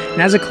collector. And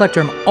as a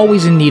collector, I'm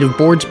always in need of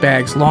boards,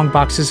 bags, long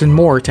boxes, and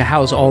more to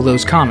house all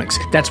those comics.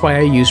 That's why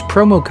I use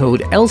promo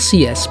code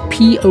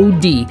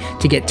LCSPOD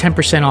to get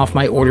 10% off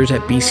my orders at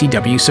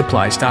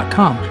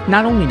bcwsupplies.com.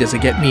 Not only does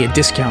it get me a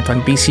discount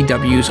on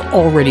BCW's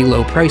already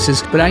low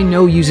prices, but I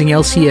know using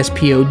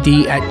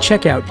LCSPOD at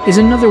checkout is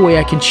another way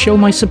I can show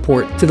my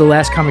support to the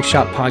Last Comic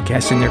Shop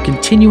podcast and their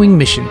continuing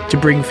mission to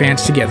bring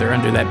fans together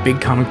under that big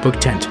comic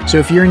book tent. So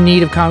if you're in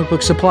need of comic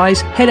book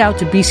supplies, head out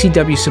to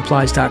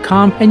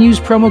bcwsupplies.com and use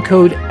promo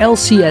code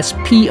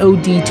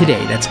LCSPOD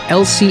today. That's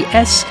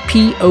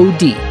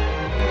LCSPOD.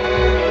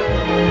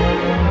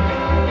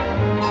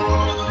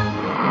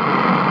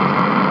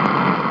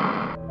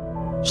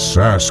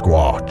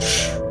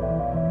 Sasquatch,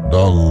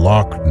 the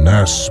Loch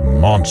Ness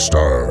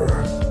Monster,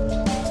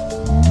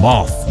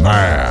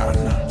 Mothman,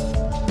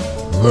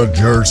 the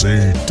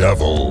Jersey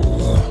Devil,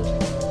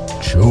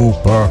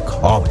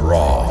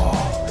 Chupacabra.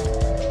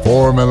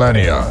 For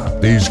millennia,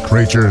 these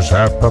creatures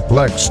have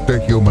perplexed the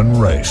human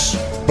race.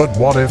 But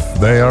what if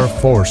they are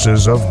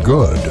forces of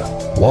good?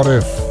 What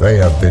if they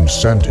have been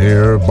sent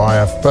here by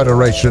a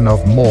federation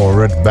of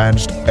more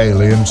advanced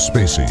alien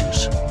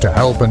species to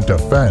help and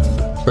defend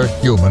the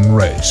human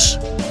race?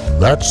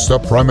 That's the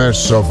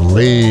premise of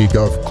League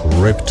of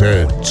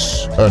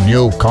Cryptids, a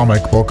new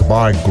comic book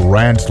by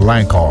Grant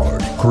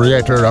Lankard,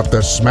 creator of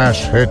the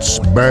smash hits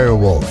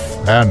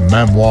Beowulf and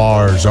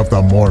Memoirs of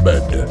the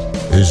Morbid.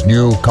 His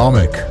new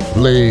comic,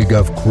 League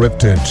of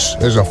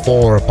Cryptids, is a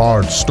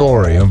 4-part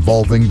story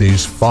involving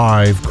these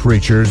 5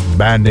 creatures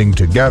banding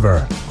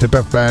together to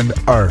defend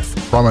Earth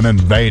from an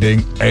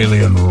invading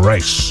alien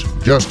race,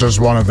 just as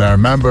one of their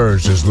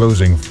members is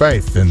losing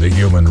faith in the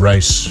human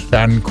race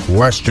and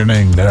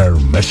questioning their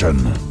mission.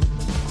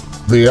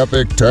 The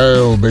epic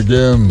tale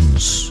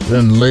begins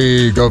in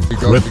League of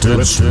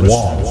Cryptids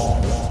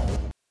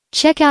 1.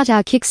 Check out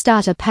our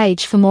Kickstarter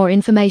page for more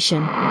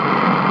information.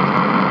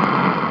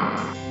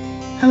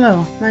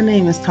 Hello, my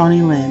name is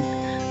Tony Lynn.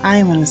 I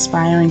am an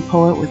aspiring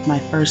poet with my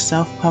first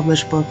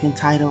self-published book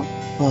entitled,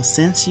 Well,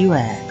 Since You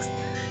Asked.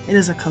 It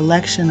is a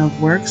collection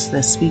of works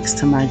that speaks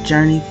to my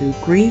journey through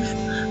grief,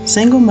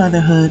 single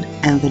motherhood,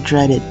 and the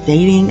dreaded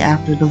dating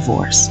after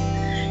divorce.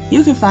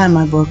 You can find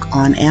my book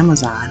on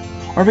Amazon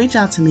or reach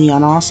out to me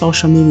on all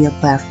social media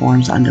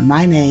platforms under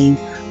my name,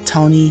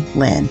 Tony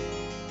Lynn.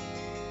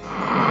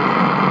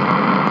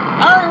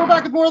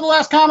 More of The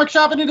Last Comic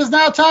Shop, and it is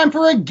now time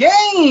for a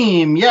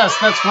game. Yes,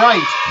 that's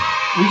right.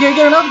 We can't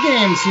get enough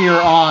games here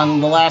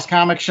on The Last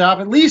Comic Shop,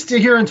 at least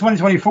here in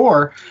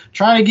 2024,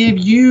 trying to give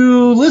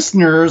you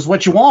listeners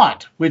what you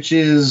want, which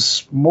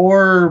is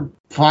more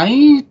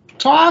funny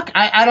talk?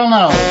 I don't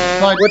know.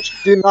 But what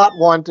you do not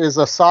want is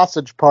a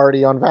sausage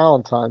party on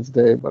Valentine's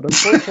Day, but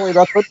unfortunately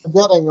that's what you're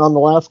getting on The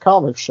Last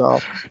Comic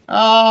Shop.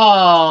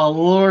 Oh,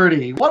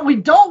 lordy. What we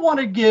don't want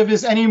to give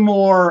is any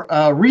more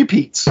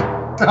repeats.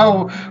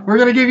 So we're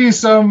going to give you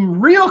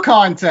some real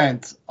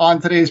content on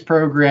today's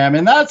program,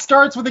 and that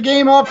starts with a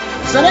game of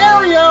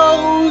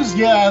scenarios.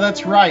 Yeah,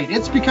 that's right.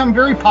 It's become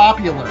very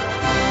popular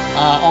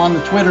on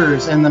the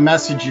Twitters and the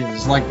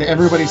messages.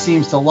 Everybody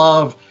seems to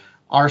love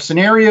our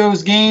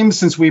scenarios game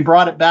since we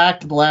brought it back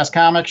to The Last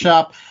Comic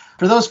Shop.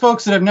 For those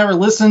folks that have never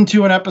listened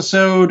to an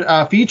episode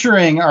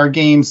featuring our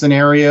game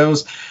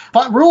scenarios,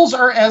 but rules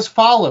are as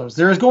follows.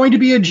 There is going to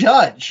be a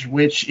judge,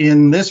 which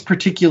in this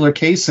particular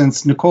case,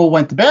 since Nicole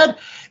went to bed,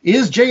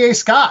 is J.A.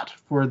 Scott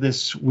for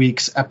this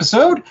week's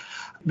episode.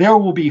 There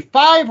will be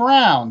 5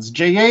 rounds.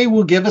 J.A.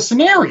 will give a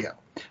scenario,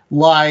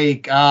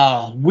 like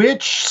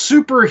which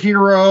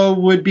superhero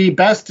would be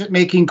best at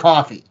making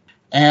coffee.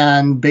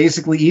 And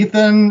basically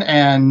Ethan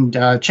and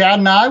Chad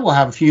and I will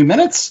have a few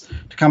minutes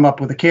to come up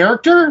with a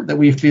character that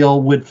we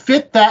feel would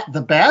fit that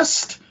the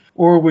best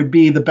or would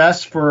be the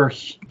best for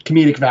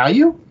comedic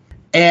value.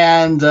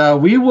 And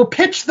we will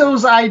pitch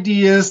those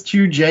ideas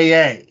to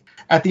J.A.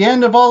 At the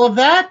end of all of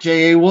that,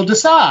 J.A. will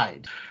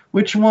decide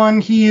which one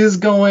he is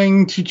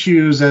going to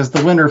choose as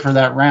the winner for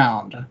that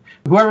round.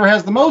 Whoever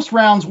has the most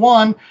rounds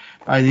won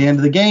by the end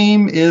of the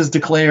game is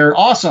declared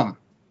awesome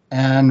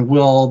and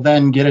will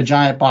then get a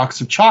giant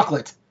box of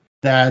chocolate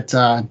that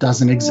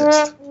doesn't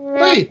exist.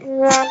 Wait.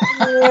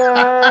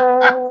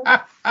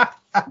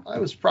 I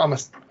was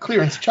promised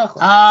clearance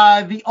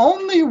chocolate. The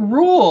only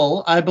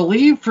rule, I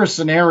believe, for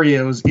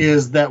scenarios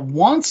is that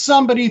once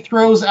somebody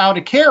throws out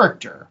a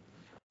character,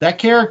 that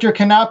character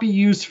cannot be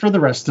used for the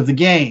rest of the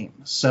game.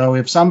 So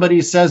if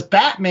somebody says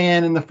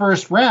Batman in the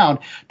first round,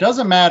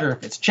 doesn't matter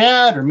if it's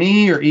Chad or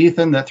me or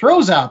Ethan that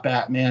throws out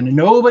Batman, and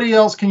nobody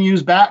else can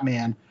use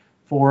Batman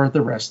for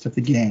the rest of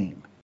the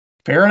game.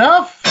 Fair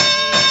enough?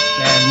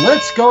 Then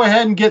let's go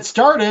ahead and get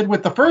started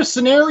with the first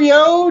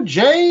scenario,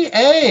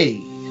 J.A.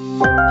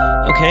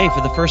 Okay,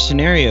 for the first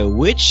scenario,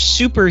 which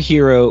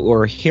superhero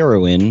or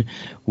heroine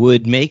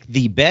would make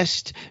the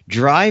best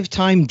drive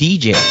time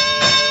DJ?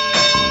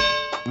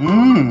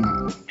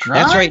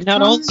 That's right.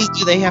 Not only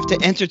do they have to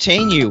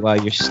entertain you while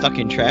you're stuck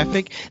in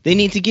traffic, they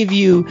need to give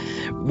you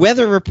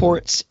weather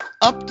reports,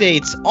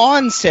 updates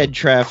on said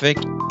traffic,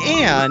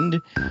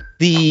 and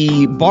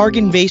the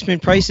bargain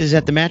basement prices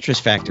at the mattress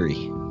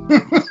factory.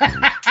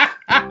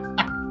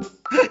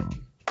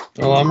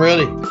 Oh, I'm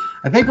ready.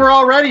 I think we're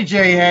all ready,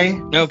 J.A.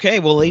 Okay,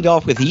 we'll lead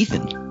off with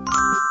Ethan.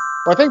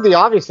 I think the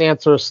obvious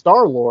answer is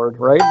Star-Lord,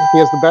 right? He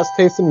has the best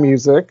taste in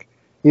music.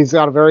 He's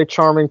got a very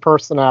charming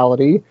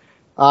personality.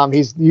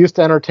 He's used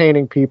to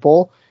entertaining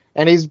people,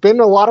 and he's been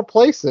to a lot of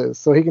places,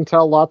 so he can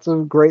tell lots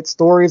of great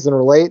stories and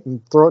relate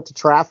and throw it to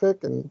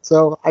traffic. And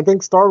so I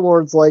think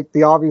Star-Lord's like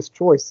the obvious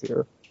choice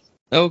here.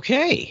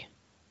 Okay.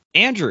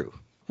 Andrew.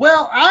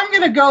 Well, I'm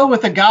going to go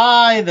with a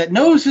guy that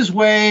knows his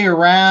way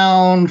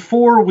around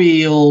 4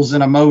 wheels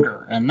and a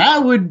motor, and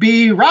that would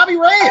be Robbie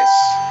Reyes,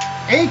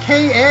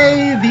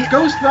 a.k.a. the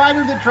Ghost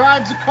Rider that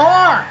drives a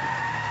car.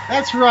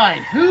 That's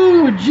right.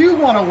 Who would you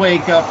want to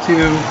wake up to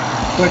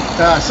with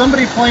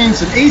somebody playing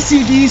some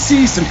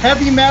AC/DC, some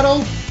heavy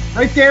metal,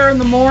 right there in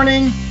the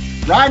morning,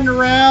 riding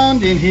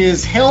around in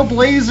his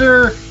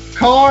Hellblazer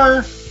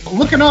car,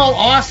 looking all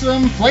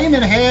awesome,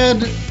 flaming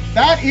head?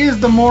 That is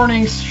the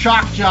morning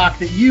shock jock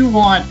that you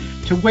want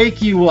to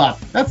wake you up.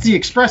 That's the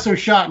espresso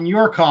shot in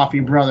your coffee,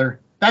 brother.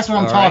 That's what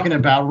I'm talking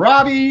about.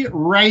 Robbie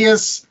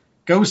Reyes,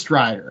 Ghost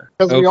Rider.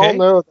 Because we all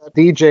know that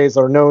DJs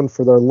are known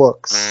for their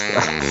looks.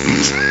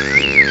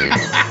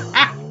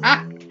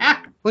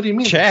 What do you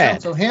mean?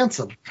 Chad. So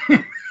handsome.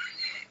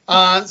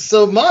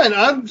 So mine,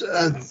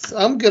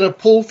 I'm gonna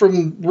pull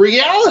from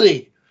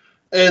reality,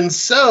 and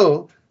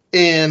so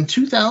in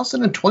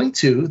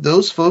 2022,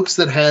 those folks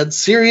that had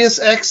Sirius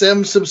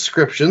XM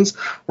subscriptions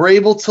were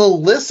able to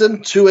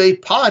listen to a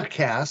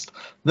podcast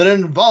that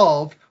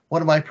involved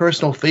one of my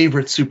personal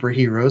favorite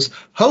superheroes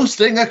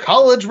hosting a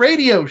college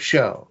radio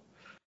show,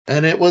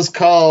 and it was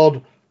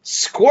called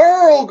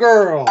Squirrel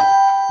Girl,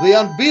 the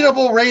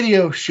unbeatable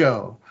radio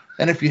show.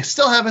 And if you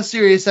still have a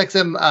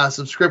SiriusXM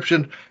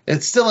subscription,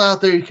 it's still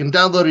out there. You can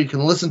download it. You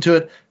can listen to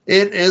it.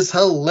 It is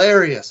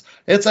hilarious.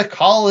 It's a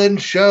call-in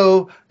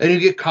show, and you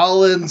get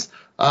call-ins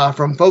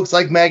from folks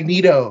like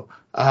Magneto,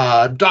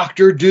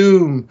 Dr.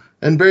 Doom,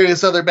 and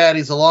various other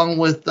baddies, along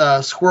with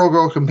Squirrel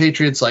Girl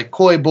compatriots like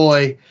Koi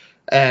Boy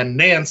and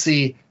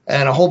Nancy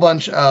and a whole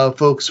bunch of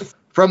folks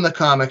from the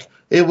comic.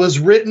 It was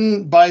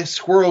written by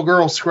Squirrel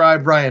Girl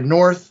scribe Ryan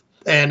North.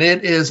 And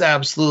it is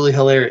absolutely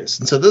hilarious.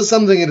 And so this is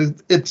something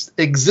that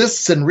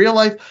exists in real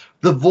life.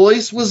 The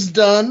voice was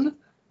done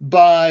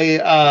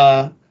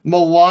by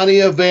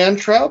Melania Van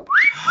Trup.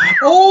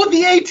 Oh,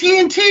 the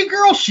AT&T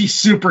girl. She's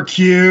super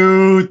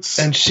cute.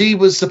 And she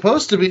was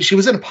supposed to be, she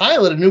was in a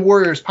pilot, a New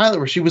Warriors pilot,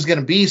 where she was going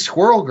to be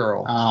Squirrel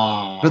Girl.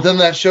 Oh. But then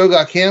that show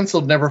got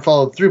canceled, never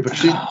followed through. But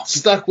she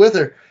stuck with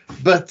her.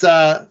 But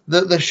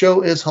the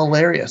show is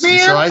hilarious. Man,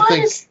 and so I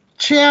think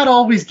Chad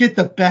always get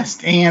the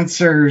best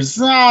answers.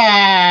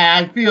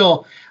 I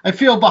feel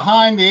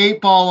behind the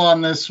 8 ball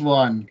on this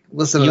one.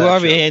 Listen to you that are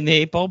show. behind the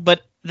 8 ball,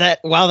 but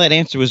while that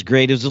answer was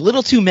great, it was a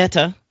little too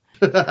meta.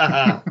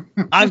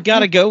 I've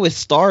got to go with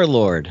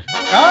Star-Lord. Who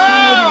wouldn't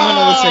want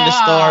to listen to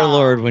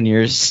Star-Lord when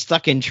you're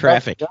stuck in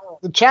traffic?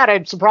 Chad,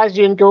 I'm surprised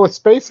you didn't go with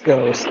Space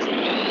Ghost. Space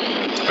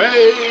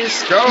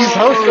Ghost! He's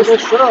hosting the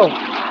show.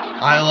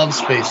 I love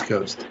Space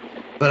Ghost,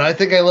 but I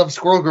think I love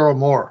Squirrel Girl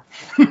more.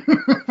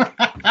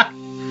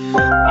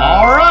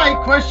 All right,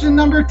 question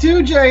number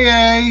 2,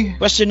 J.A.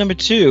 Question number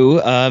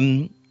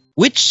 2.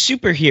 Which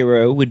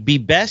superhero would be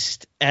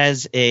best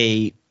as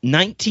a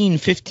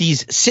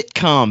 1950s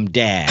sitcom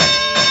dad?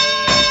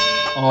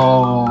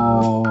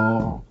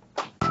 Oh.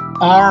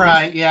 All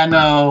right, yeah,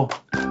 no.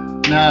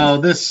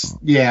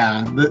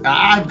 No,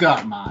 I've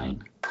got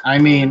mine. I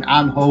mean,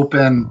 I'm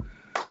hoping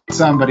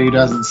somebody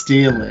doesn't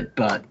steal it,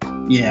 but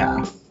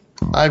yeah.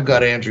 I've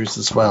got Andrew's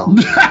as well.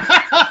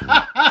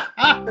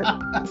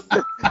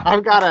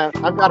 I've got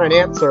an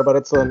answer, but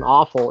it's an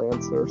awful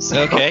answer.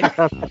 So. Okay.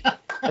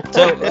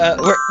 So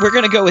we're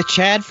gonna go with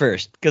Chad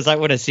first because I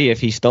want to see if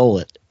he stole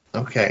it.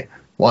 Okay.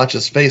 Watch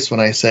his face when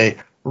I say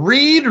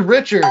Reed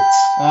Richards.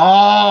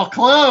 Oh,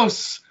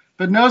 close,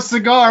 but no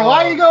cigar.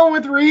 Why are you going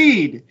with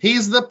Reed?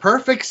 He's the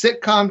perfect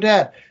sitcom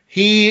dad.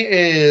 He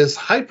is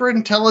hyper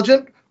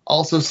intelligent,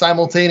 also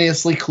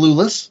simultaneously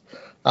clueless.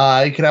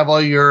 You can have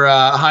all your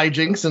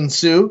hijinks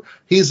ensue.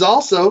 He's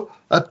also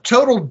a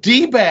total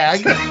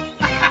D-bag, which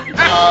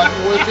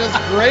is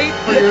great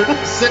for your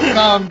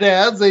sitcom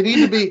dads. They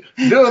need to be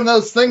doing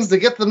those things to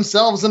get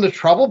themselves into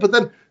trouble, but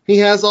then he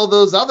has all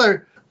those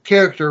other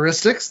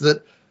characteristics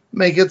that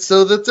make it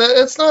so that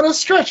it's not a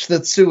stretch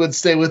that Sue would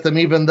stay with him,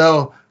 even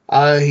though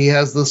he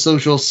has the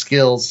social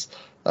skills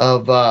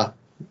of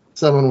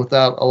someone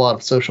without a lot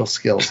of social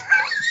skills.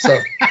 So,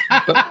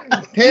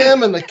 but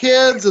him and the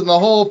kids and the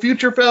whole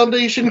Future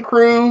Foundation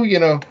crew,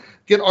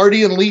 get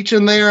Artie and Leach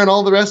in there and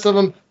all the rest of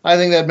them, I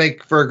think that'd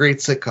make for a great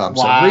sitcom.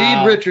 Wow. So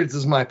Reed Richards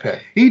is my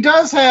pick. He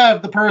does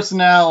have the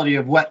personality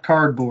of wet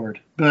cardboard,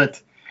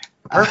 but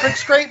perfect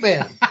straight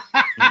man.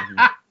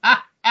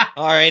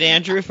 All right,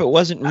 Andrew, if it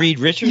wasn't Reed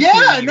Richards,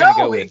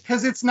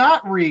 because it's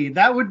not Reed.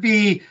 That would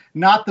be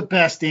not the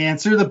best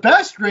answer. The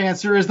best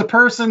answer is the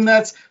person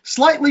that's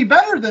slightly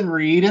better than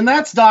Reed, and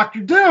that's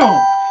Dr. Doom.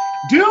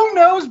 Doom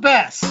knows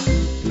best.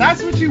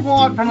 That's what you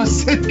want from a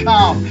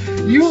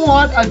sitcom. You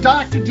want a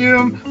Dr.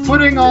 Doom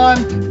putting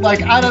on,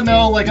 like an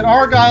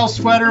Argyle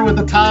sweater with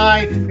a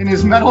tie and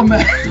his metal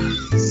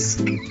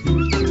mask.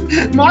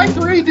 My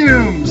three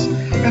Dooms.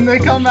 And they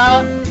come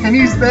out, and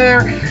he's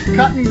there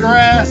cutting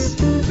grass.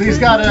 He's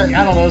got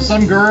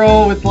some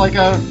girl with like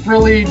a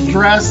frilly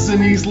dress,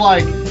 and he's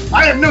like,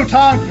 I have no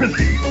time for this.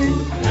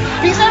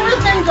 He's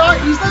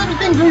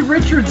everything Reed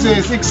Richards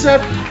is,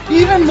 except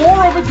even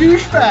more of a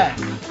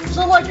douchebag.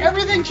 So like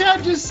everything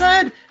Chad just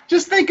said,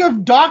 just think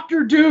of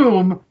Dr.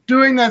 Doom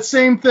doing that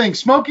same thing,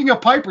 smoking a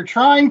pipe or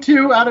trying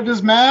to out of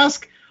his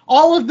mask.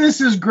 All of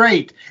this is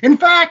great. In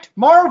fact,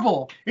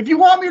 Marvel, if you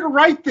want me to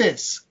write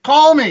this,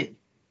 call me.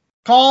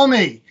 Call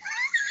me.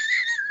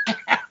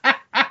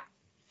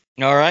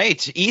 All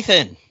right,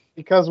 Ethan.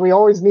 Because we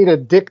always need a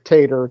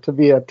dictator to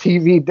be a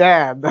TV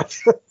dad.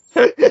 That's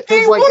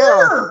they like,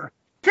 were!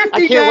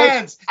 50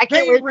 dads! I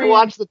can't wait to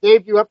watch the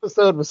debut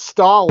episode with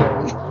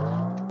Stalin.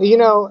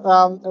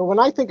 When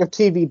I think of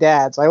TV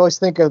dads, I always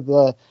think of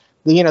the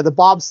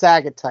Bob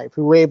Saget type,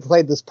 who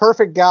played this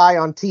perfect guy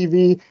on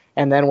TV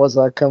and then was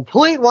a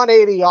complete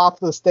 180 off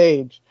the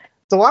stage.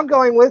 So I'm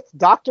going with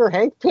Dr.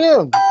 Hank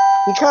Pym,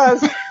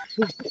 because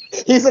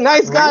he's a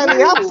nice guy on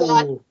the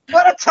outside,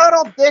 but a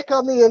total dick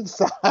on the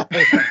inside.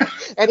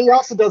 And he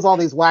also does all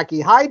these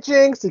wacky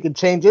hijinks. He can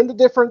change into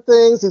different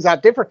things. He's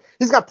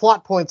got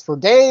plot points for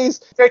days.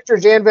 Picture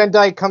Jan Van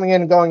Dyke coming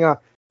in and going,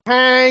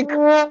 Hank,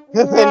 and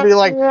then be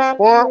like, wah,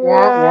 wah,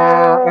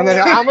 wah. And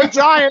then I'm a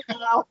giant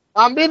now.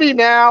 I'm Minnie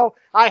now.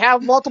 I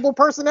have multiple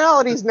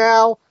personalities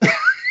now.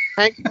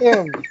 Hank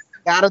Pym,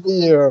 out of the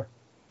year.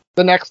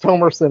 The next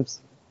Homer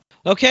Simpson.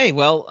 Okay,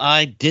 well,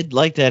 I did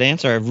like that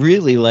answer. I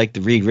really like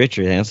the Reed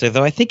Richards answer,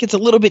 though I think it's a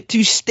little bit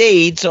too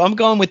staid, so I'm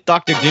going with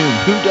Dr. Doom.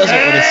 Who doesn't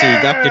want to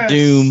see Dr.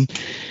 Doom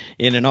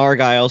in an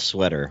Argyle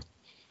sweater?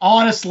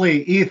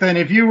 Honestly, Ethan,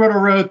 if you would have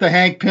wrote the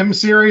Hank Pym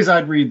series,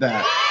 I'd read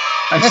that.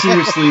 I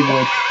seriously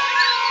would.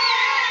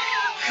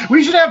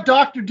 We should have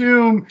Dr.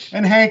 Doom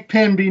and Hank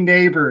Pym be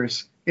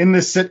neighbors in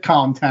this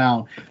sitcom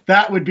town.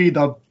 That would be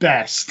the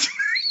best.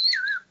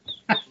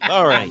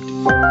 All right.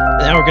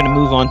 Now we're going to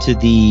move on to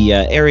the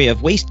area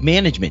of waste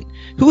management.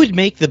 Who would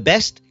make the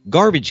best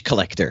garbage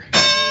collector?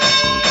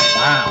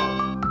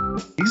 Wow.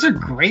 These are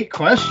great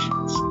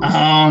questions.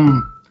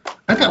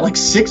 I've got like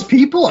 6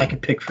 people I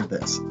could pick for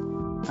this.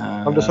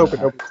 I'm just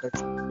hoping nobody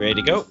picks. Ready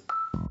to go?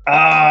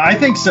 I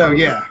think so,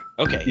 yeah.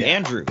 Okay, yeah.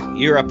 Andrew,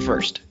 you're up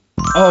first.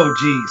 Oh,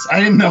 geez. I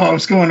didn't know I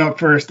was going up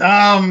first.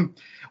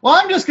 Well,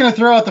 I'm just going to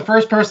throw out the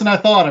first person I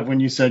thought of when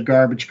you said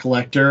garbage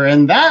collector,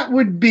 and that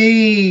would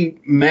be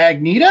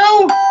Magneto.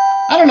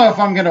 I don't know if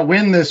I'm going to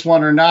win this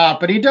one or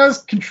not, but he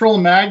does control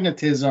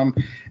magnetism,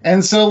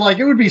 and so like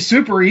it would be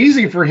super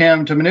easy for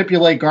him to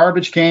manipulate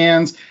garbage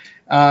cans.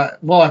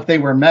 If they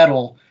were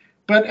metal,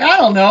 but I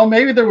don't know.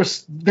 Maybe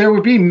there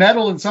would be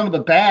metal in some of the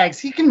bags.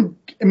 He can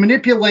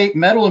manipulate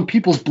metal in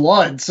people's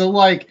blood, so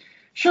like.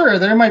 Sure,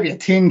 there might be a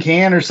tin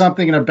can or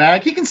something in a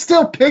bag. He can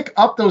still pick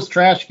up those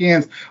trash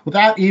cans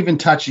without even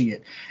touching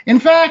it. In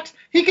fact,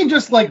 he can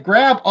just like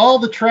grab all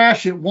the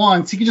trash at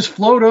once. He can just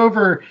float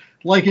over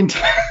like he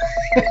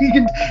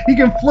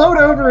can float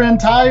over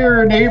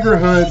entire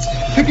neighborhoods,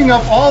 picking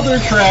up all their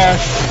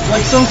trash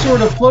like some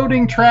sort of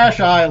floating trash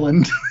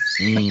island,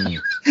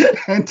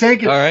 and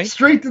take it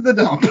straight to the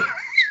dump.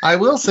 I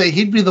will say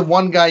he'd be the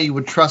one guy you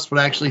would trust would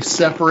actually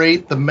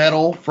separate the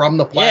metal from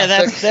the plastic.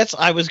 Yeah, that's.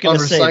 I was going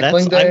to say I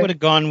would have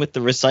gone with the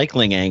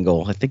recycling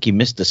angle. I think you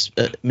missed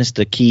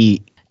a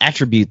key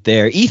attribute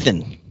there.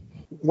 Ethan.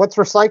 What's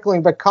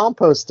recycling but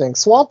composting?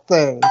 Swamp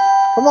Thing.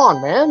 Come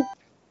on, man.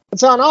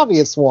 It's an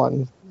obvious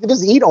one. You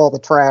just eat all the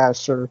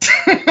trash or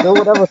do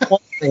whatever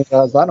Swamp Thing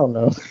does. I don't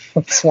know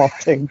what Swamp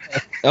Thing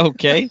does.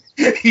 Okay.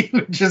 You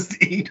would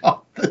just eat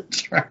all the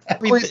trash.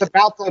 It's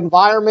about the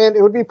environment.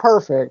 It would be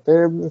perfect.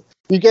 You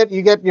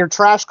get your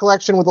trash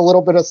collection with a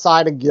little bit of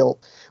side of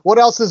guilt. What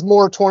else is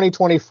more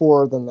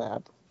 2024 than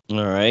that?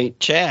 All right,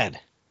 Chad.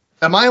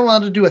 Am I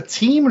allowed to do a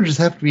team or just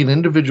have to be an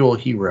individual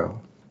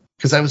hero?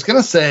 Because I was going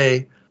to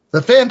say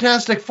the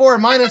Fantastic Four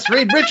minus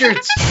Reed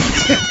Richards.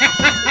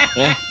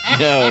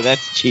 No,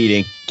 that's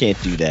cheating.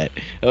 Can't do that.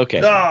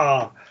 Okay.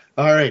 Oh, all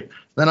right.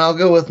 Then I'll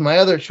go with my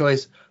other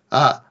choice,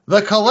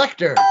 the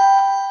Collector.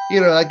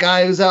 You know, that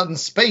guy who's out in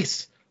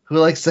space who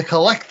likes to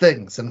collect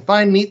things and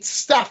find neat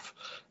stuff.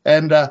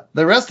 And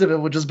the rest of it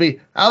would just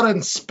be out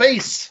in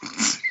space.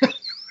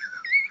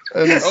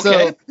 And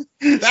so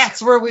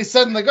that's where we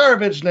send the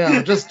garbage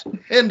now, just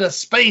into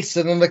space.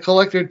 And then the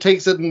Collector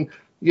takes it and,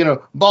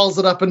 balls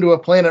it up into a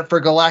planet for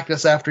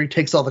Galactus after he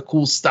takes all the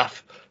cool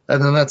stuff.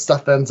 And then that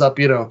stuff ends up,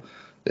 in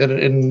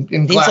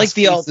glass like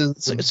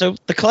pieces. So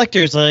the Collector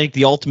is like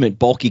the ultimate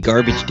bulky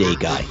garbage day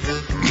guy.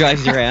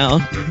 Drives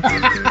around.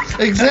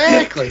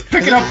 Exactly.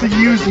 Picking up the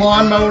used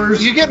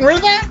lawnmowers. You getting rid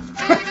of that?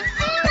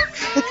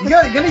 You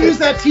gonna use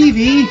that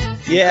TV?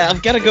 Yeah,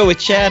 I've got to go with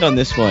Chad on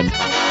this one.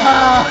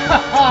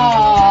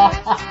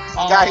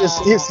 Guy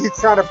he's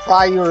trying to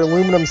pry your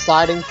aluminum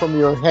siding from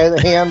your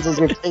hands as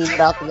you're taking it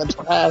out to the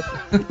trash.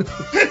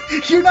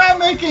 You're not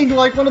making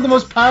like one of the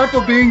most powerful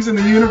beings in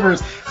the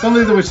universe.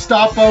 Somebody that would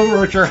stop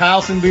over at your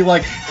house and be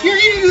like, "Here,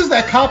 you use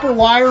that copper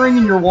wiring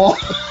in your wall."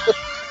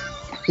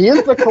 He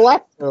is the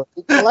Collector.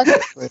 He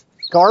collects it.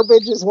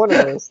 Garbage is one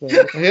of those things.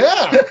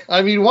 Yeah,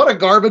 I mean, what a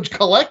garbage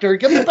collector.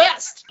 Get the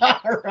best. All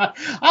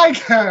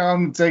right.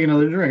 I'm taking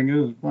another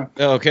drink.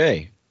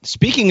 Okay.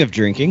 Speaking of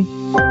drinking,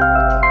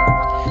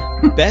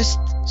 best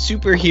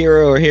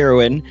superhero or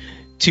heroine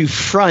to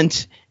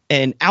front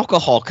an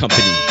alcohol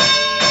company.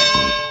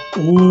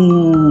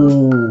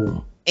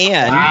 Ooh.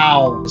 And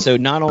wow. So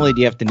not only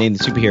do you have to name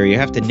the superhero, you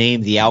have to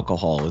name the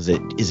alcohol. Is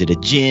it a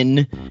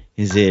gin?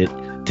 Is it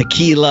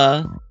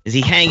tequila? Is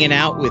he hanging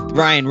out with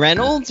Ryan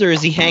Reynolds or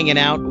is he hanging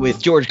out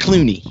with George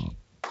Clooney?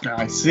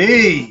 I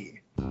see.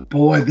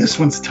 Boy, this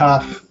one's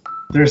tough.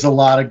 There's a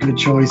lot of good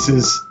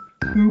choices.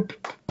 Boop,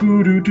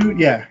 boo, doo, doo.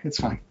 Yeah, it's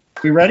fine.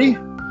 We ready?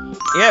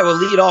 Yeah, we'll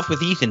lead off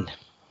with Ethan.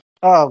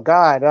 Oh,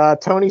 God.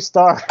 Tony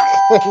Stark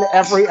in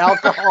every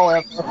alcohol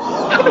ever.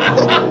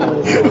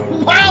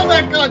 Wow,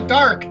 that got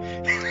dark.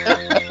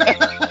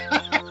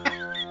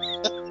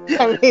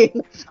 I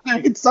mean,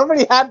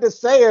 somebody had to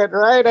say it,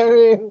 right? I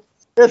mean,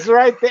 it's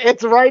right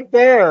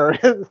there.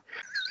 And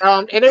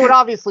it would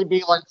obviously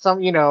be like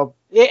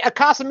a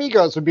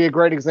Casamigos would be a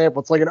great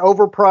example. It's like an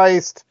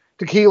overpriced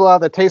tequila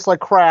that tastes like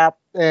crap,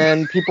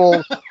 and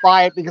people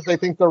buy it because they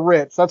think they're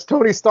rich. That's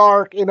Tony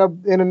Stark in a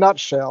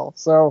nutshell.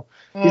 So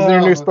he's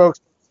their new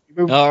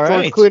spokesman. All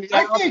right.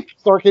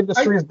 Stark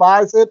Industries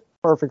buys it.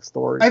 Perfect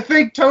story. I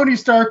think Tony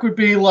Stark would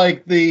be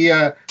like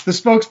the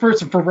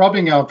spokesperson for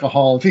rubbing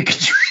alcohol if he could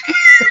drink.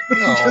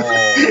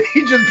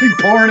 He'd just be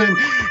pouring in.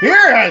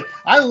 Here,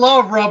 I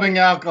love rubbing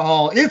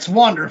alcohol. It's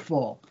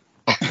wonderful.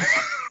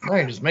 No,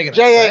 you're just making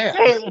Jay,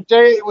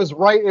 it was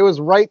right. It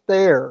was right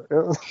there.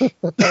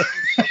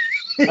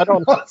 I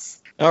don't know.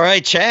 All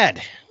right,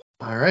 Chad.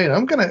 All right,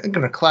 I'm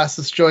gonna class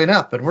this joint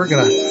up, and we're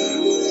gonna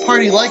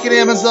party like an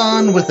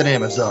Amazon with an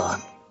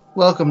Amazon.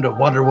 Welcome to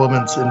Wonder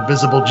Woman's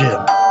Invisible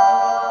Gym.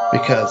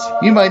 Because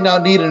you might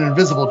not need an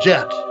invisible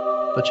jet,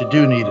 but you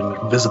do need an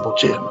invisible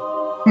gym.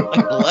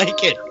 I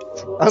like it.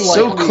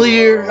 So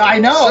clear. I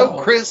know. So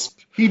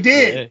crisp. He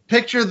did.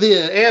 Picture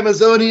the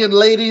Amazonian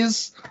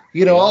ladies,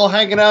 all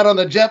hanging out on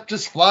the jet,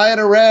 just flying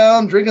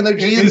around, drinking their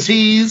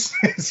G&Ts.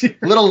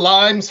 Little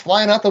limes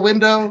flying out the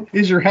window.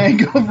 Is your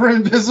hangover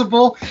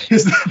invisible?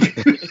 Is the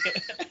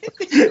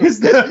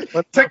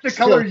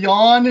Technicolor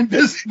yawn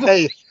invisible?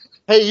 Hey,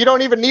 you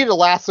don't even need a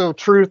lasso of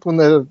truth when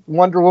the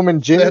Wonder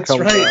Woman gin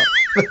comes out.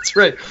 That's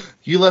right.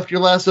 You left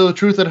your lasso of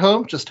truth at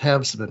home? Just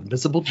have some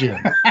invisible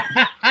gin.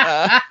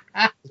 The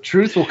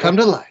truth will come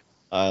to light.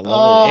 I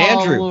love it.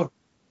 Andrew. Lord.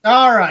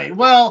 All right.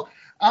 Well,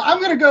 I'm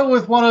going to go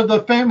with one of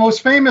the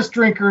most famous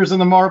drinkers in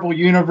the Marvel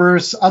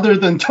Universe, other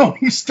than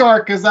Tony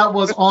Stark, because that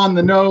was on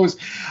the nose.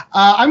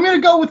 I'm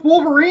going to go with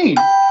Wolverine,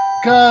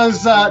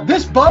 because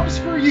this Bub's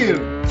for you.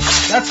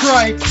 That's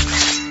right.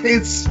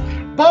 It's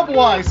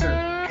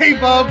Bubweiser. Hey,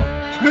 Bub,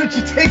 why don't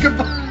you take a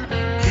Bub?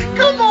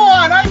 Come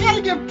on, I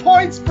gotta give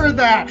points for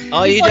that.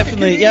 Oh, you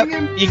definitely,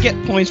 you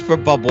get points for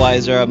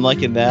Bubweiser. I'm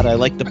liking that. I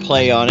like the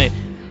play on it.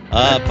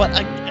 But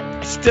I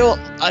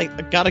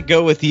gotta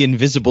go with the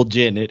Invisible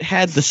Gin. It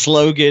had the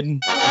slogan.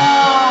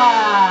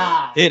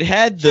 It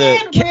had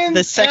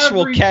the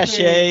sexual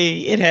cachet.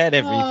 It had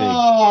everything.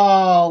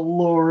 Oh,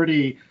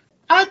 Lordy.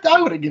 I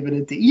would have given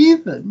it to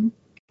Ethan.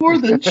 More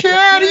than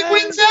Chad. He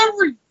wins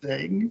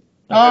everything.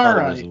 All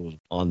right.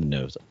 On the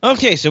nose.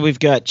 Okay, so we've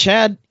got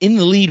Chad in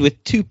the lead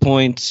with 2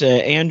 points.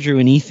 Andrew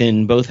and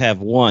Ethan both have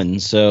 1.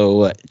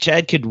 So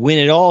Chad could win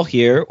it all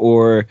here,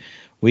 or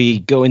we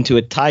go into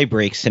a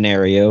tie-break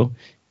scenario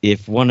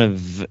if one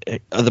of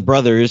the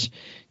brothers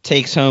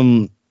takes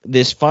home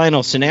this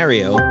final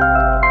scenario.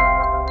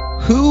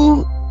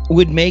 Who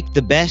would make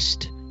the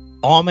best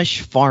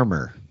Amish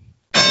farmer?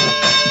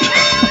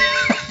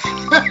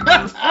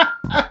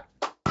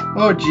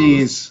 Oh,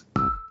 geez.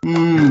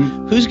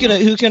 Who's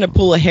gonna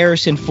pull a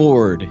Harrison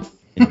Ford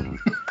and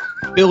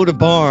build a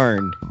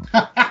barn?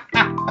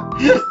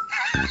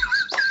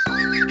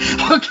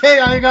 Okay,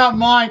 I got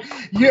mine.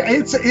 Yeah,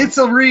 it's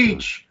a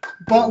reach,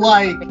 but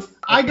like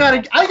I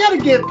gotta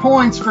get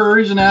points for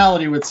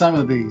originality with some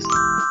of these.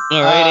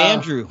 All right,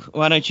 Andrew,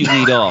 why don't you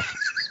lead off?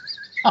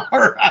 All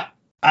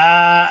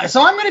right.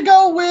 So I'm gonna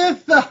go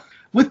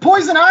with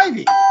Poison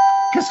Ivy,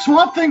 because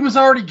Swamp Thing was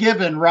already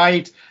given,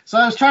 right? So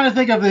I was trying to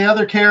think of the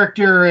other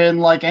character in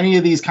like any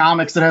of these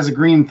comics that has a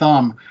green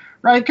thumb,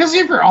 right? Because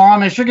if you're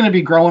Amish, you're going to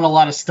be growing a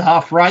lot of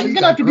stuff, right? You're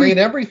going to have to green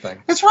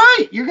everything. That's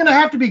right. You're going to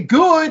have to be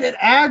good at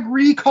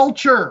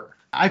agriculture.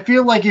 I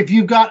feel like if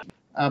you've got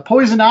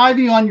Poison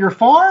Ivy on your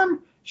farm,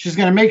 she's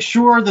going to make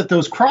sure that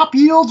those crop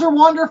yields are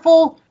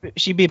wonderful.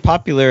 She'd be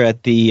popular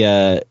at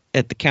the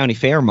county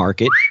fair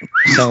market,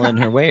 selling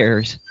her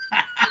wares.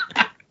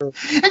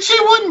 And she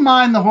wouldn't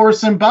mind the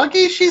horse and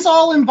buggy. She's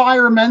all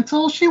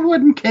environmental. She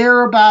wouldn't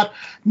care about,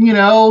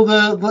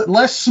 the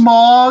less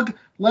smog,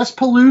 less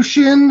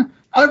pollution.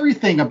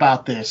 Everything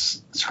about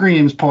this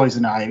screams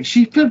Poison Ivy.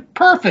 She fit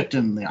perfect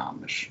in the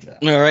Amish. Yeah.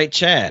 All right,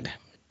 Chad.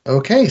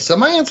 Okay, so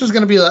my answer is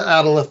going to be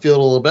out of left field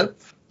a little bit.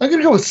 I'm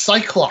going to go with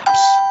Cyclops.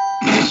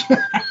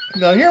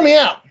 Now, hear me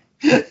out.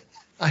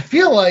 I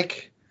feel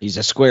like he's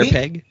a square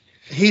peg.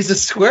 He's a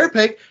square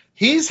peg.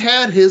 He's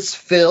had his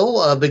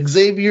fill of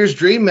Xavier's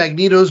dream,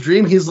 Magneto's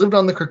dream. He's lived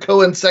on the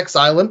Krakoan sex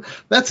island.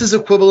 That's his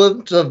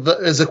equivalent of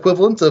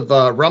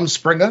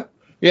Rumspringa,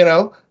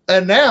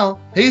 And now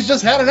he's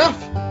just had enough.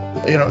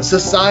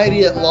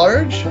 Society at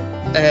large,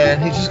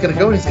 and he's just going to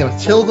go and he's going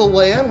to till the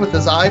land with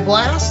his eye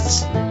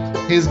blasts.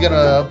 He's going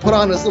to put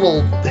on his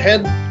little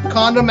head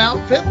condom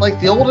outfit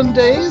like the olden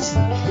days.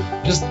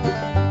 Just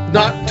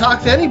not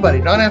talk to anybody.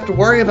 Not have to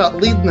worry about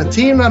leading the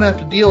team. Not have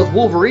to deal with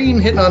Wolverine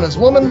hitting on his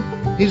woman.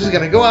 He's just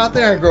going to go out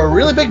there and grow a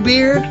really big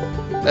beard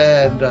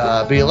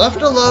and be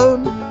left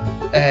alone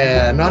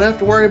and not have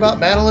to worry about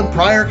Madeline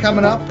Pryor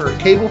coming up or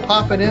Cable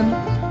popping in.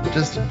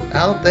 Just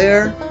out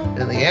there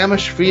in the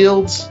Amish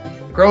fields,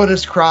 growing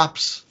his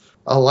crops,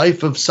 a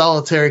life of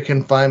solitary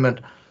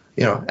confinement.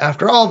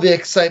 After all the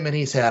excitement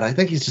he's had, I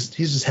think he's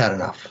just had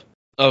enough.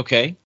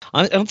 Okay.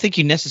 I don't think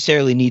you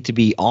necessarily need to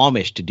be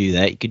Amish to do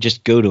that. You could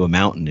just go to a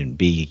mountain and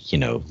be,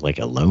 like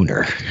a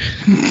loner.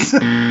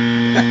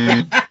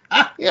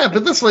 Yeah,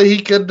 but this way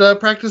he could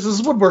practice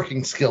his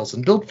woodworking skills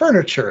and build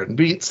furniture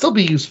and still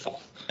be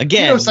useful.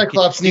 Again,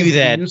 Cyclops you do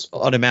that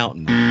on a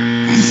mountain.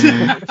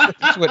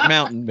 That's what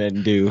mountain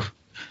men do.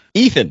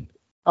 Ethan.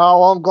 Oh,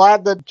 well, I'm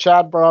glad that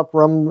Chad brought up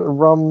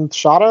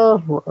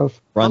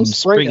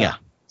Rumspringa.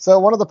 So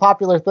one of the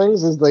popular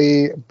things is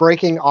the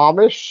Breaking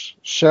Amish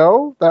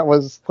show that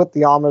was put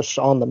the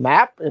Amish on the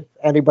map, if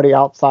anybody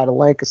outside of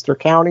Lancaster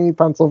County,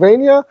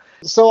 Pennsylvania.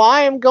 So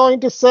I am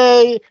going to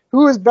say,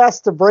 who is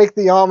best to break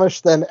the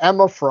Amish than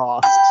Emma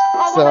Frost?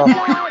 So,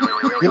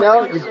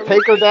 you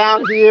take her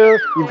down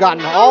here. You've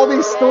gotten all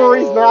these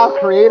stories now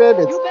created.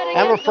 It's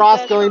Emma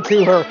Frost going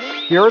to her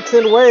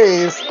Puritan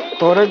ways,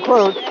 quote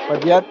unquote,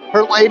 but yet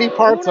her lady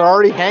parts are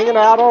already hanging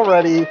out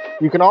already.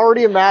 You can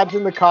already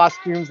imagine the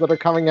costumes that are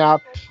coming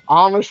out.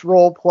 Amish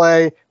role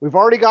play. We've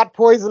already got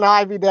Poison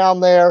Ivy down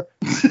there.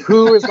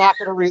 Who is not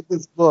going to read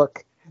this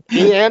book?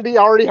 Andy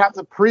already has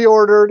it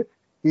pre-ordered.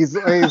 He's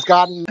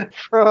gotten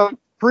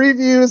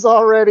previews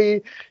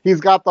already. He's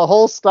got the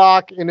whole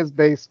stock in his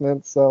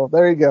basement. So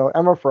there you go,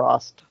 Emma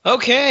Frost.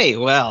 Okay,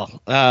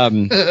 well, not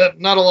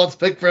a lot to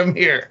pick from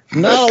here.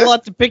 Not a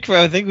lot to pick from.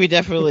 I think we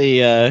definitely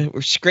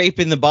we're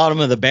scraping the bottom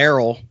of the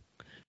barrel,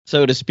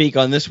 so to speak,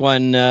 on this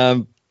one.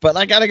 But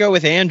I got to go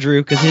with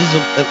Andrew because he's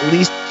at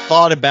least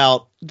thought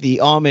about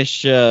the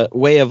Amish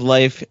way of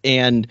life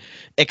and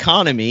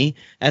economy,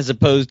 as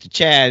opposed to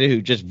Chad,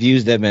 who just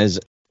views them as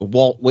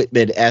Walt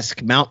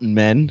Whitman-esque mountain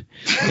men,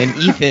 and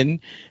Ethan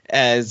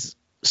as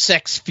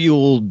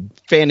sex-fueled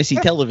fantasy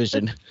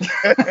television.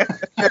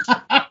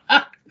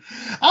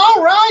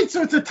 All right,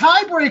 so it's a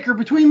tiebreaker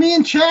between me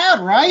and Chad,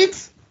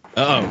 right?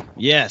 Oh,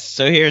 yes.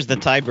 So here's the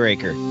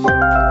tiebreaker.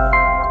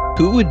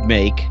 Who would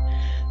make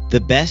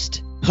the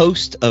best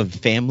host of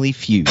Family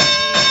Feud?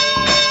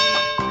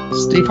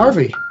 Steve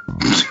Harvey.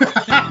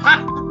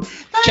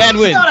 Chad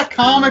wins. He's not a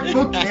comic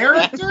book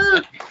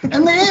character.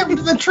 And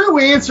the true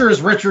answer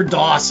is Richard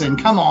Dawson.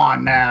 Come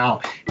on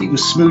now. He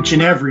was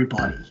smooching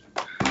everybody.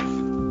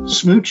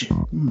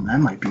 Smooching. That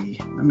may be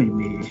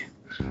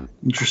an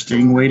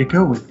interesting way to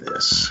go with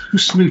this. Who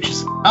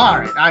smooches? All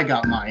right, I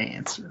got my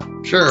answer.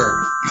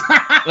 Sure.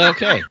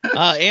 Okay.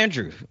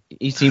 Andrew,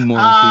 You seem more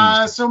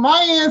enthused. So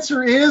my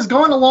answer is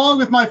going along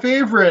with my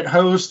favorite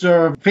host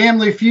of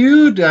Family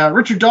Feud.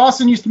 Richard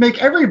Dawson used to make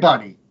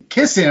everybody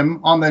kiss him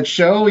on that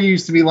show. He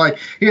used to be like,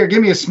 here,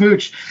 give me a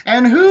smooch.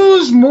 And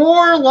who's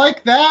more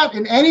like that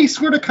in any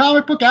sort of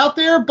comic book out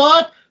there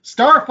but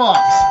Star Fox?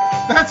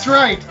 That's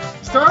right.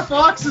 Star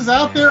Fox is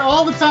out there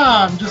all the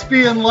time just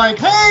being like,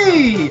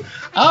 hey,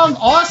 I'm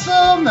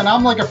awesome and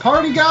I'm like a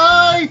party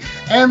guy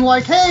and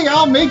like, hey,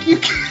 I'll make you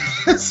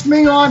kiss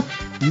me on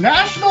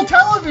national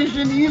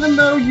television even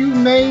though you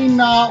may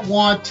not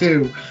want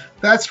to.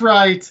 That's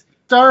right.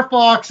 Star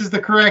Fox is the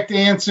correct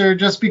answer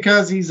just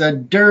because he's a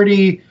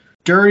dirty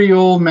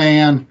old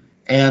man,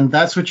 and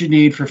that's what you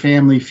need for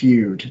Family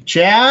Feud.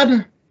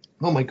 Chad?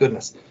 Oh my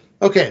goodness.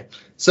 Okay,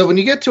 so when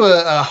you get to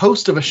a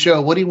host of a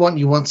show, what do you want?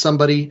 You want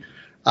somebody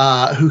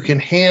who can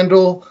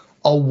handle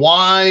a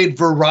wide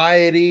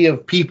variety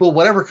of people.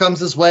 Whatever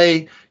comes his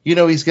way, you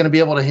know he's going to be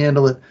able to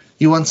handle it.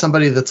 You want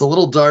somebody that's a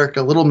little dark,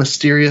 a little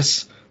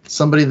mysterious,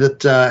 somebody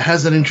that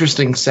has an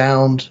interesting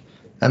sound,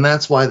 and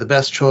that's why the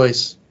best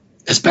choice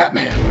is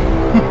Batman.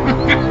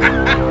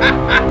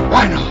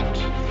 Why not?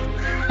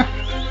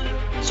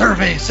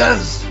 Survey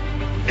says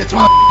it's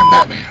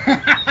Batman.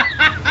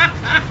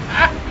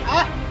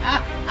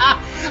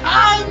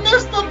 I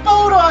missed the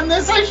boat on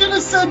this. I should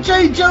have said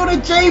J.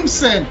 Jonah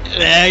Jameson.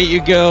 There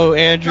you go,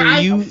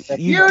 Andrew.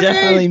 You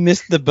definitely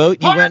missed the boat.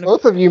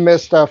 Both of you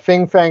missed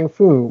Fing Fang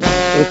Foom,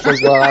 which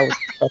is what I was.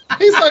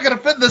 He's not going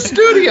to fit in the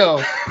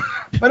studio.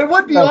 But it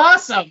would be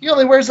awesome. He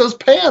only wears those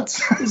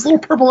pants, those little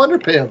purple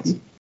underpants.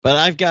 But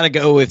I've got to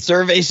go with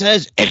Survey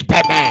Says it's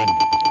Batman.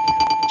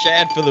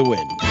 Chad for the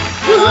win.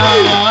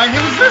 Oh,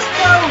 it was this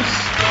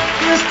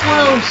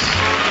close.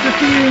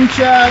 Defeating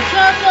Chad.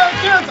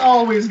 Chad's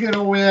always going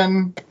to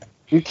win.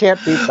 You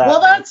can't beat that. Well,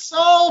 that's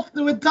all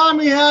the time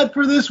we had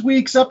for this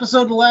week's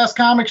episode of The Last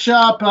Comic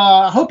Shop.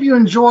 Hope you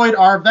enjoyed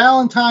our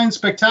Valentine's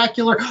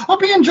Spectacular.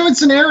 Hope you enjoyed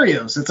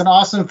Scenarios. It's an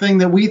awesome thing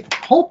that we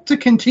hope to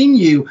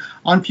continue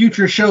on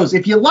future shows.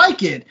 If you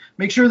like it,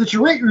 make sure that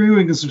you're rating,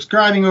 reviewing, and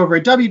subscribing over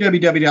at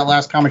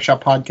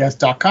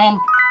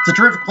www.lastcomicshoppodcast.com. It's a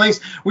terrific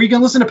place where you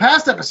can listen to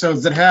past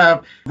episodes that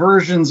have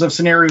versions of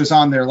Scenarios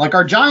on there, like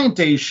our Giant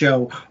Days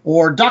show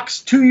or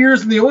Duck's 2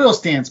 Years in the Oil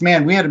Stance.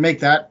 Man, we had to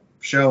make that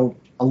show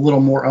a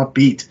little more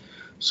upbeat.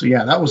 So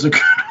yeah, that was a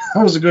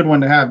good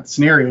one to have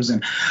Scenarios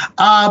in.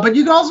 But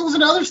you can also listen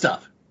to other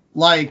stuff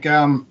like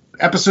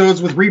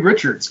episodes with Reed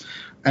Richards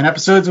and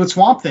episodes with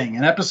Swamp Thing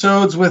and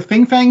episodes with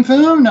Fing Fang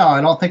Foom. No,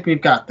 I don't think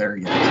we've got there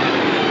yet.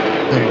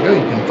 There you go.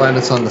 You can find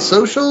us on the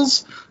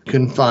socials. You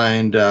can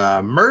find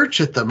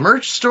merch at the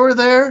merch store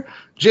there.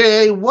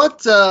 J.A., what,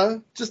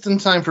 just in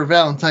time for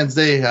Valentine's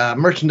Day,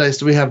 merchandise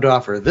do we have to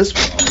offer this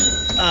week?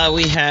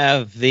 We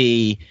have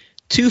the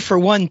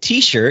 2-for-1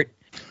 t-shirt.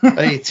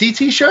 A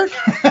T-shirt?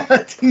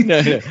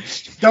 No.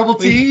 Double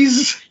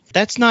T's?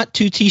 That's not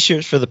 2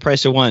 t-shirts for the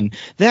price of 1.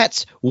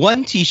 That's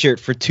 1 t-shirt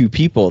for 2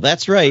 people.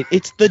 That's right.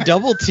 It's the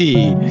Double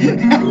T.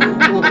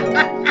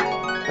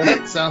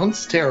 That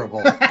sounds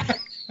terrible.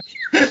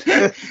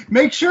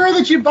 Make sure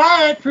that you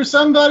buy it for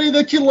somebody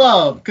that you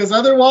love, because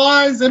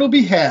otherwise it'll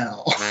be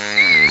hell.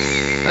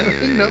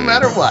 No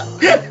matter what.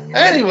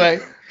 Anyway,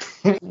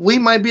 we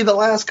might be the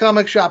Last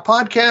Comic Shop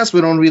podcast.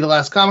 We don't want to be the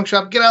Last Comic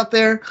Shop. Get out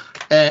there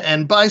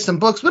and buy some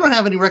books. We don't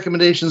have any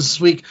recommendations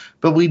this week,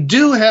 but we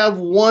do have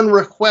one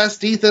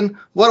request. Ethan,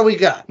 what do we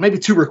got? Maybe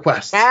 2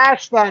 requests.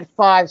 Smash that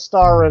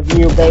 5-star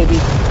review, baby.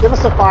 Give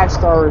us a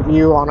 5-star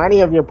review on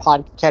any of your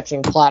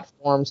pod-catching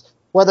platforms,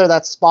 whether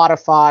that's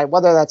Spotify,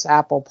 whether that's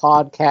Apple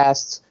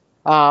Podcasts,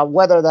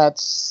 whether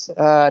that's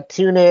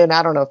TuneIn.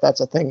 I don't know if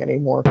that's a thing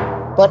anymore.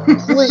 But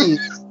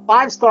please,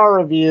 5-star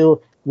review.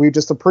 We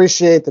just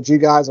appreciate that you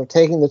guys are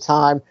taking the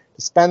time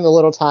to spend a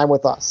little time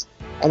with us.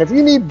 And if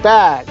you need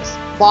bags,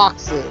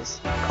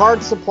 boxes,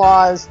 card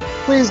supplies,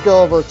 please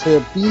go over to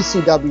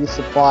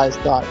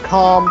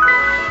bcwsupplies.com.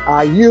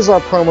 Use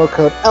our promo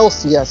code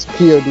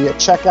LCSPOD at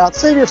checkout.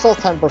 Save yourself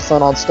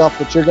 10% on stuff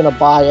that you're going to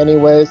buy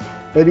anyways.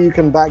 Maybe you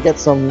can get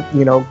some,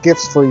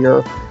 gifts for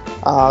your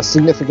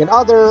significant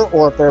other,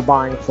 or if they're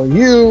buying for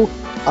you,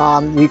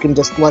 you can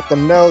just let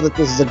them know that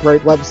this is a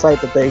great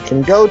website that they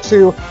can go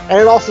to,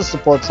 and it also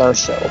supports our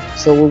show.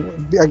 So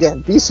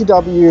again,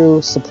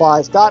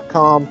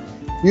 bcwsupplies.com.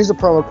 Use the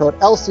promo code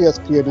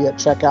LCSPOD at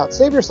checkout.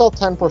 Save yourself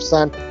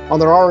 10% on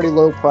their already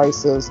low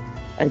prices,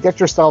 and get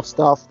yourself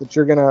stuff that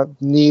you're going to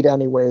need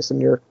anyways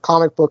in your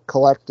comic book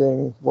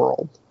collecting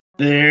world.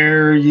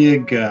 There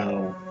you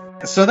go.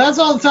 So that's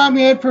all the time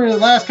we had for The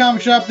Last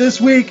Comic Shop this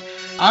week.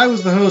 I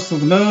was the host of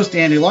the most,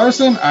 Andy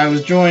Larson. I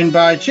was joined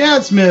by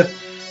Chad Smith,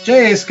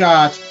 J.A.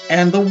 Scott,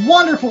 and the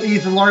wonderful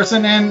Ethan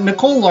Larson, and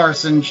Nicole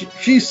Larson.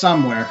 She's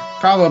somewhere,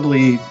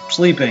 probably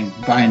sleeping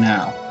by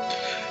now.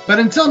 But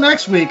until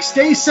next week,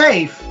 stay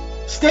safe,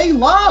 stay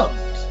loved,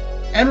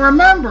 and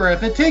remember,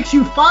 if it takes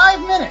you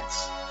 5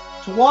 minutes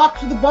to walk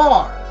to the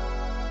bar,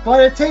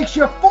 but it takes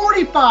you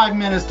 45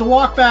 minutes to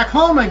walk back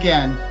home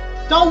again,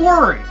 don't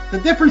worry, the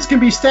difference can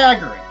be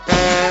staggering.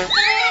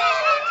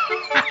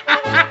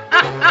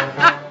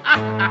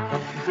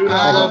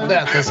 I love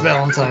that this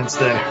Valentine's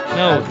Day.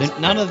 No,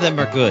 none of them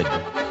are good.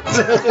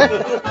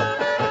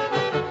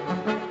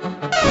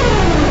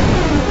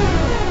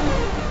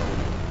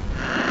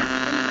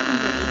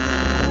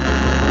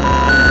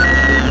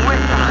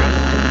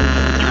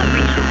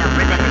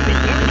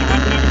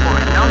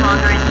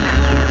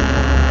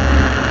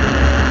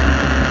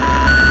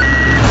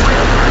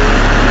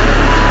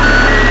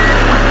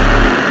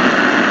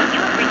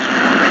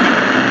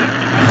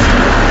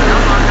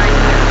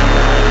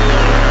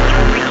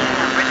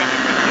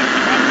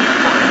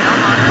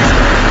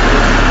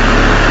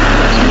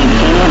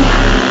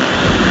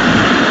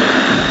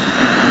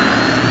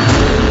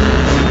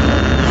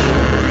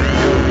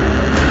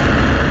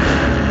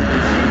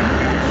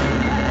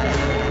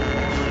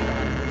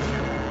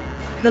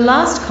 The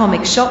Last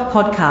Comic Shop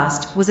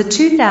podcast was a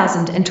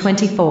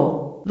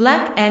 2024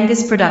 Black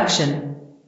Angus production.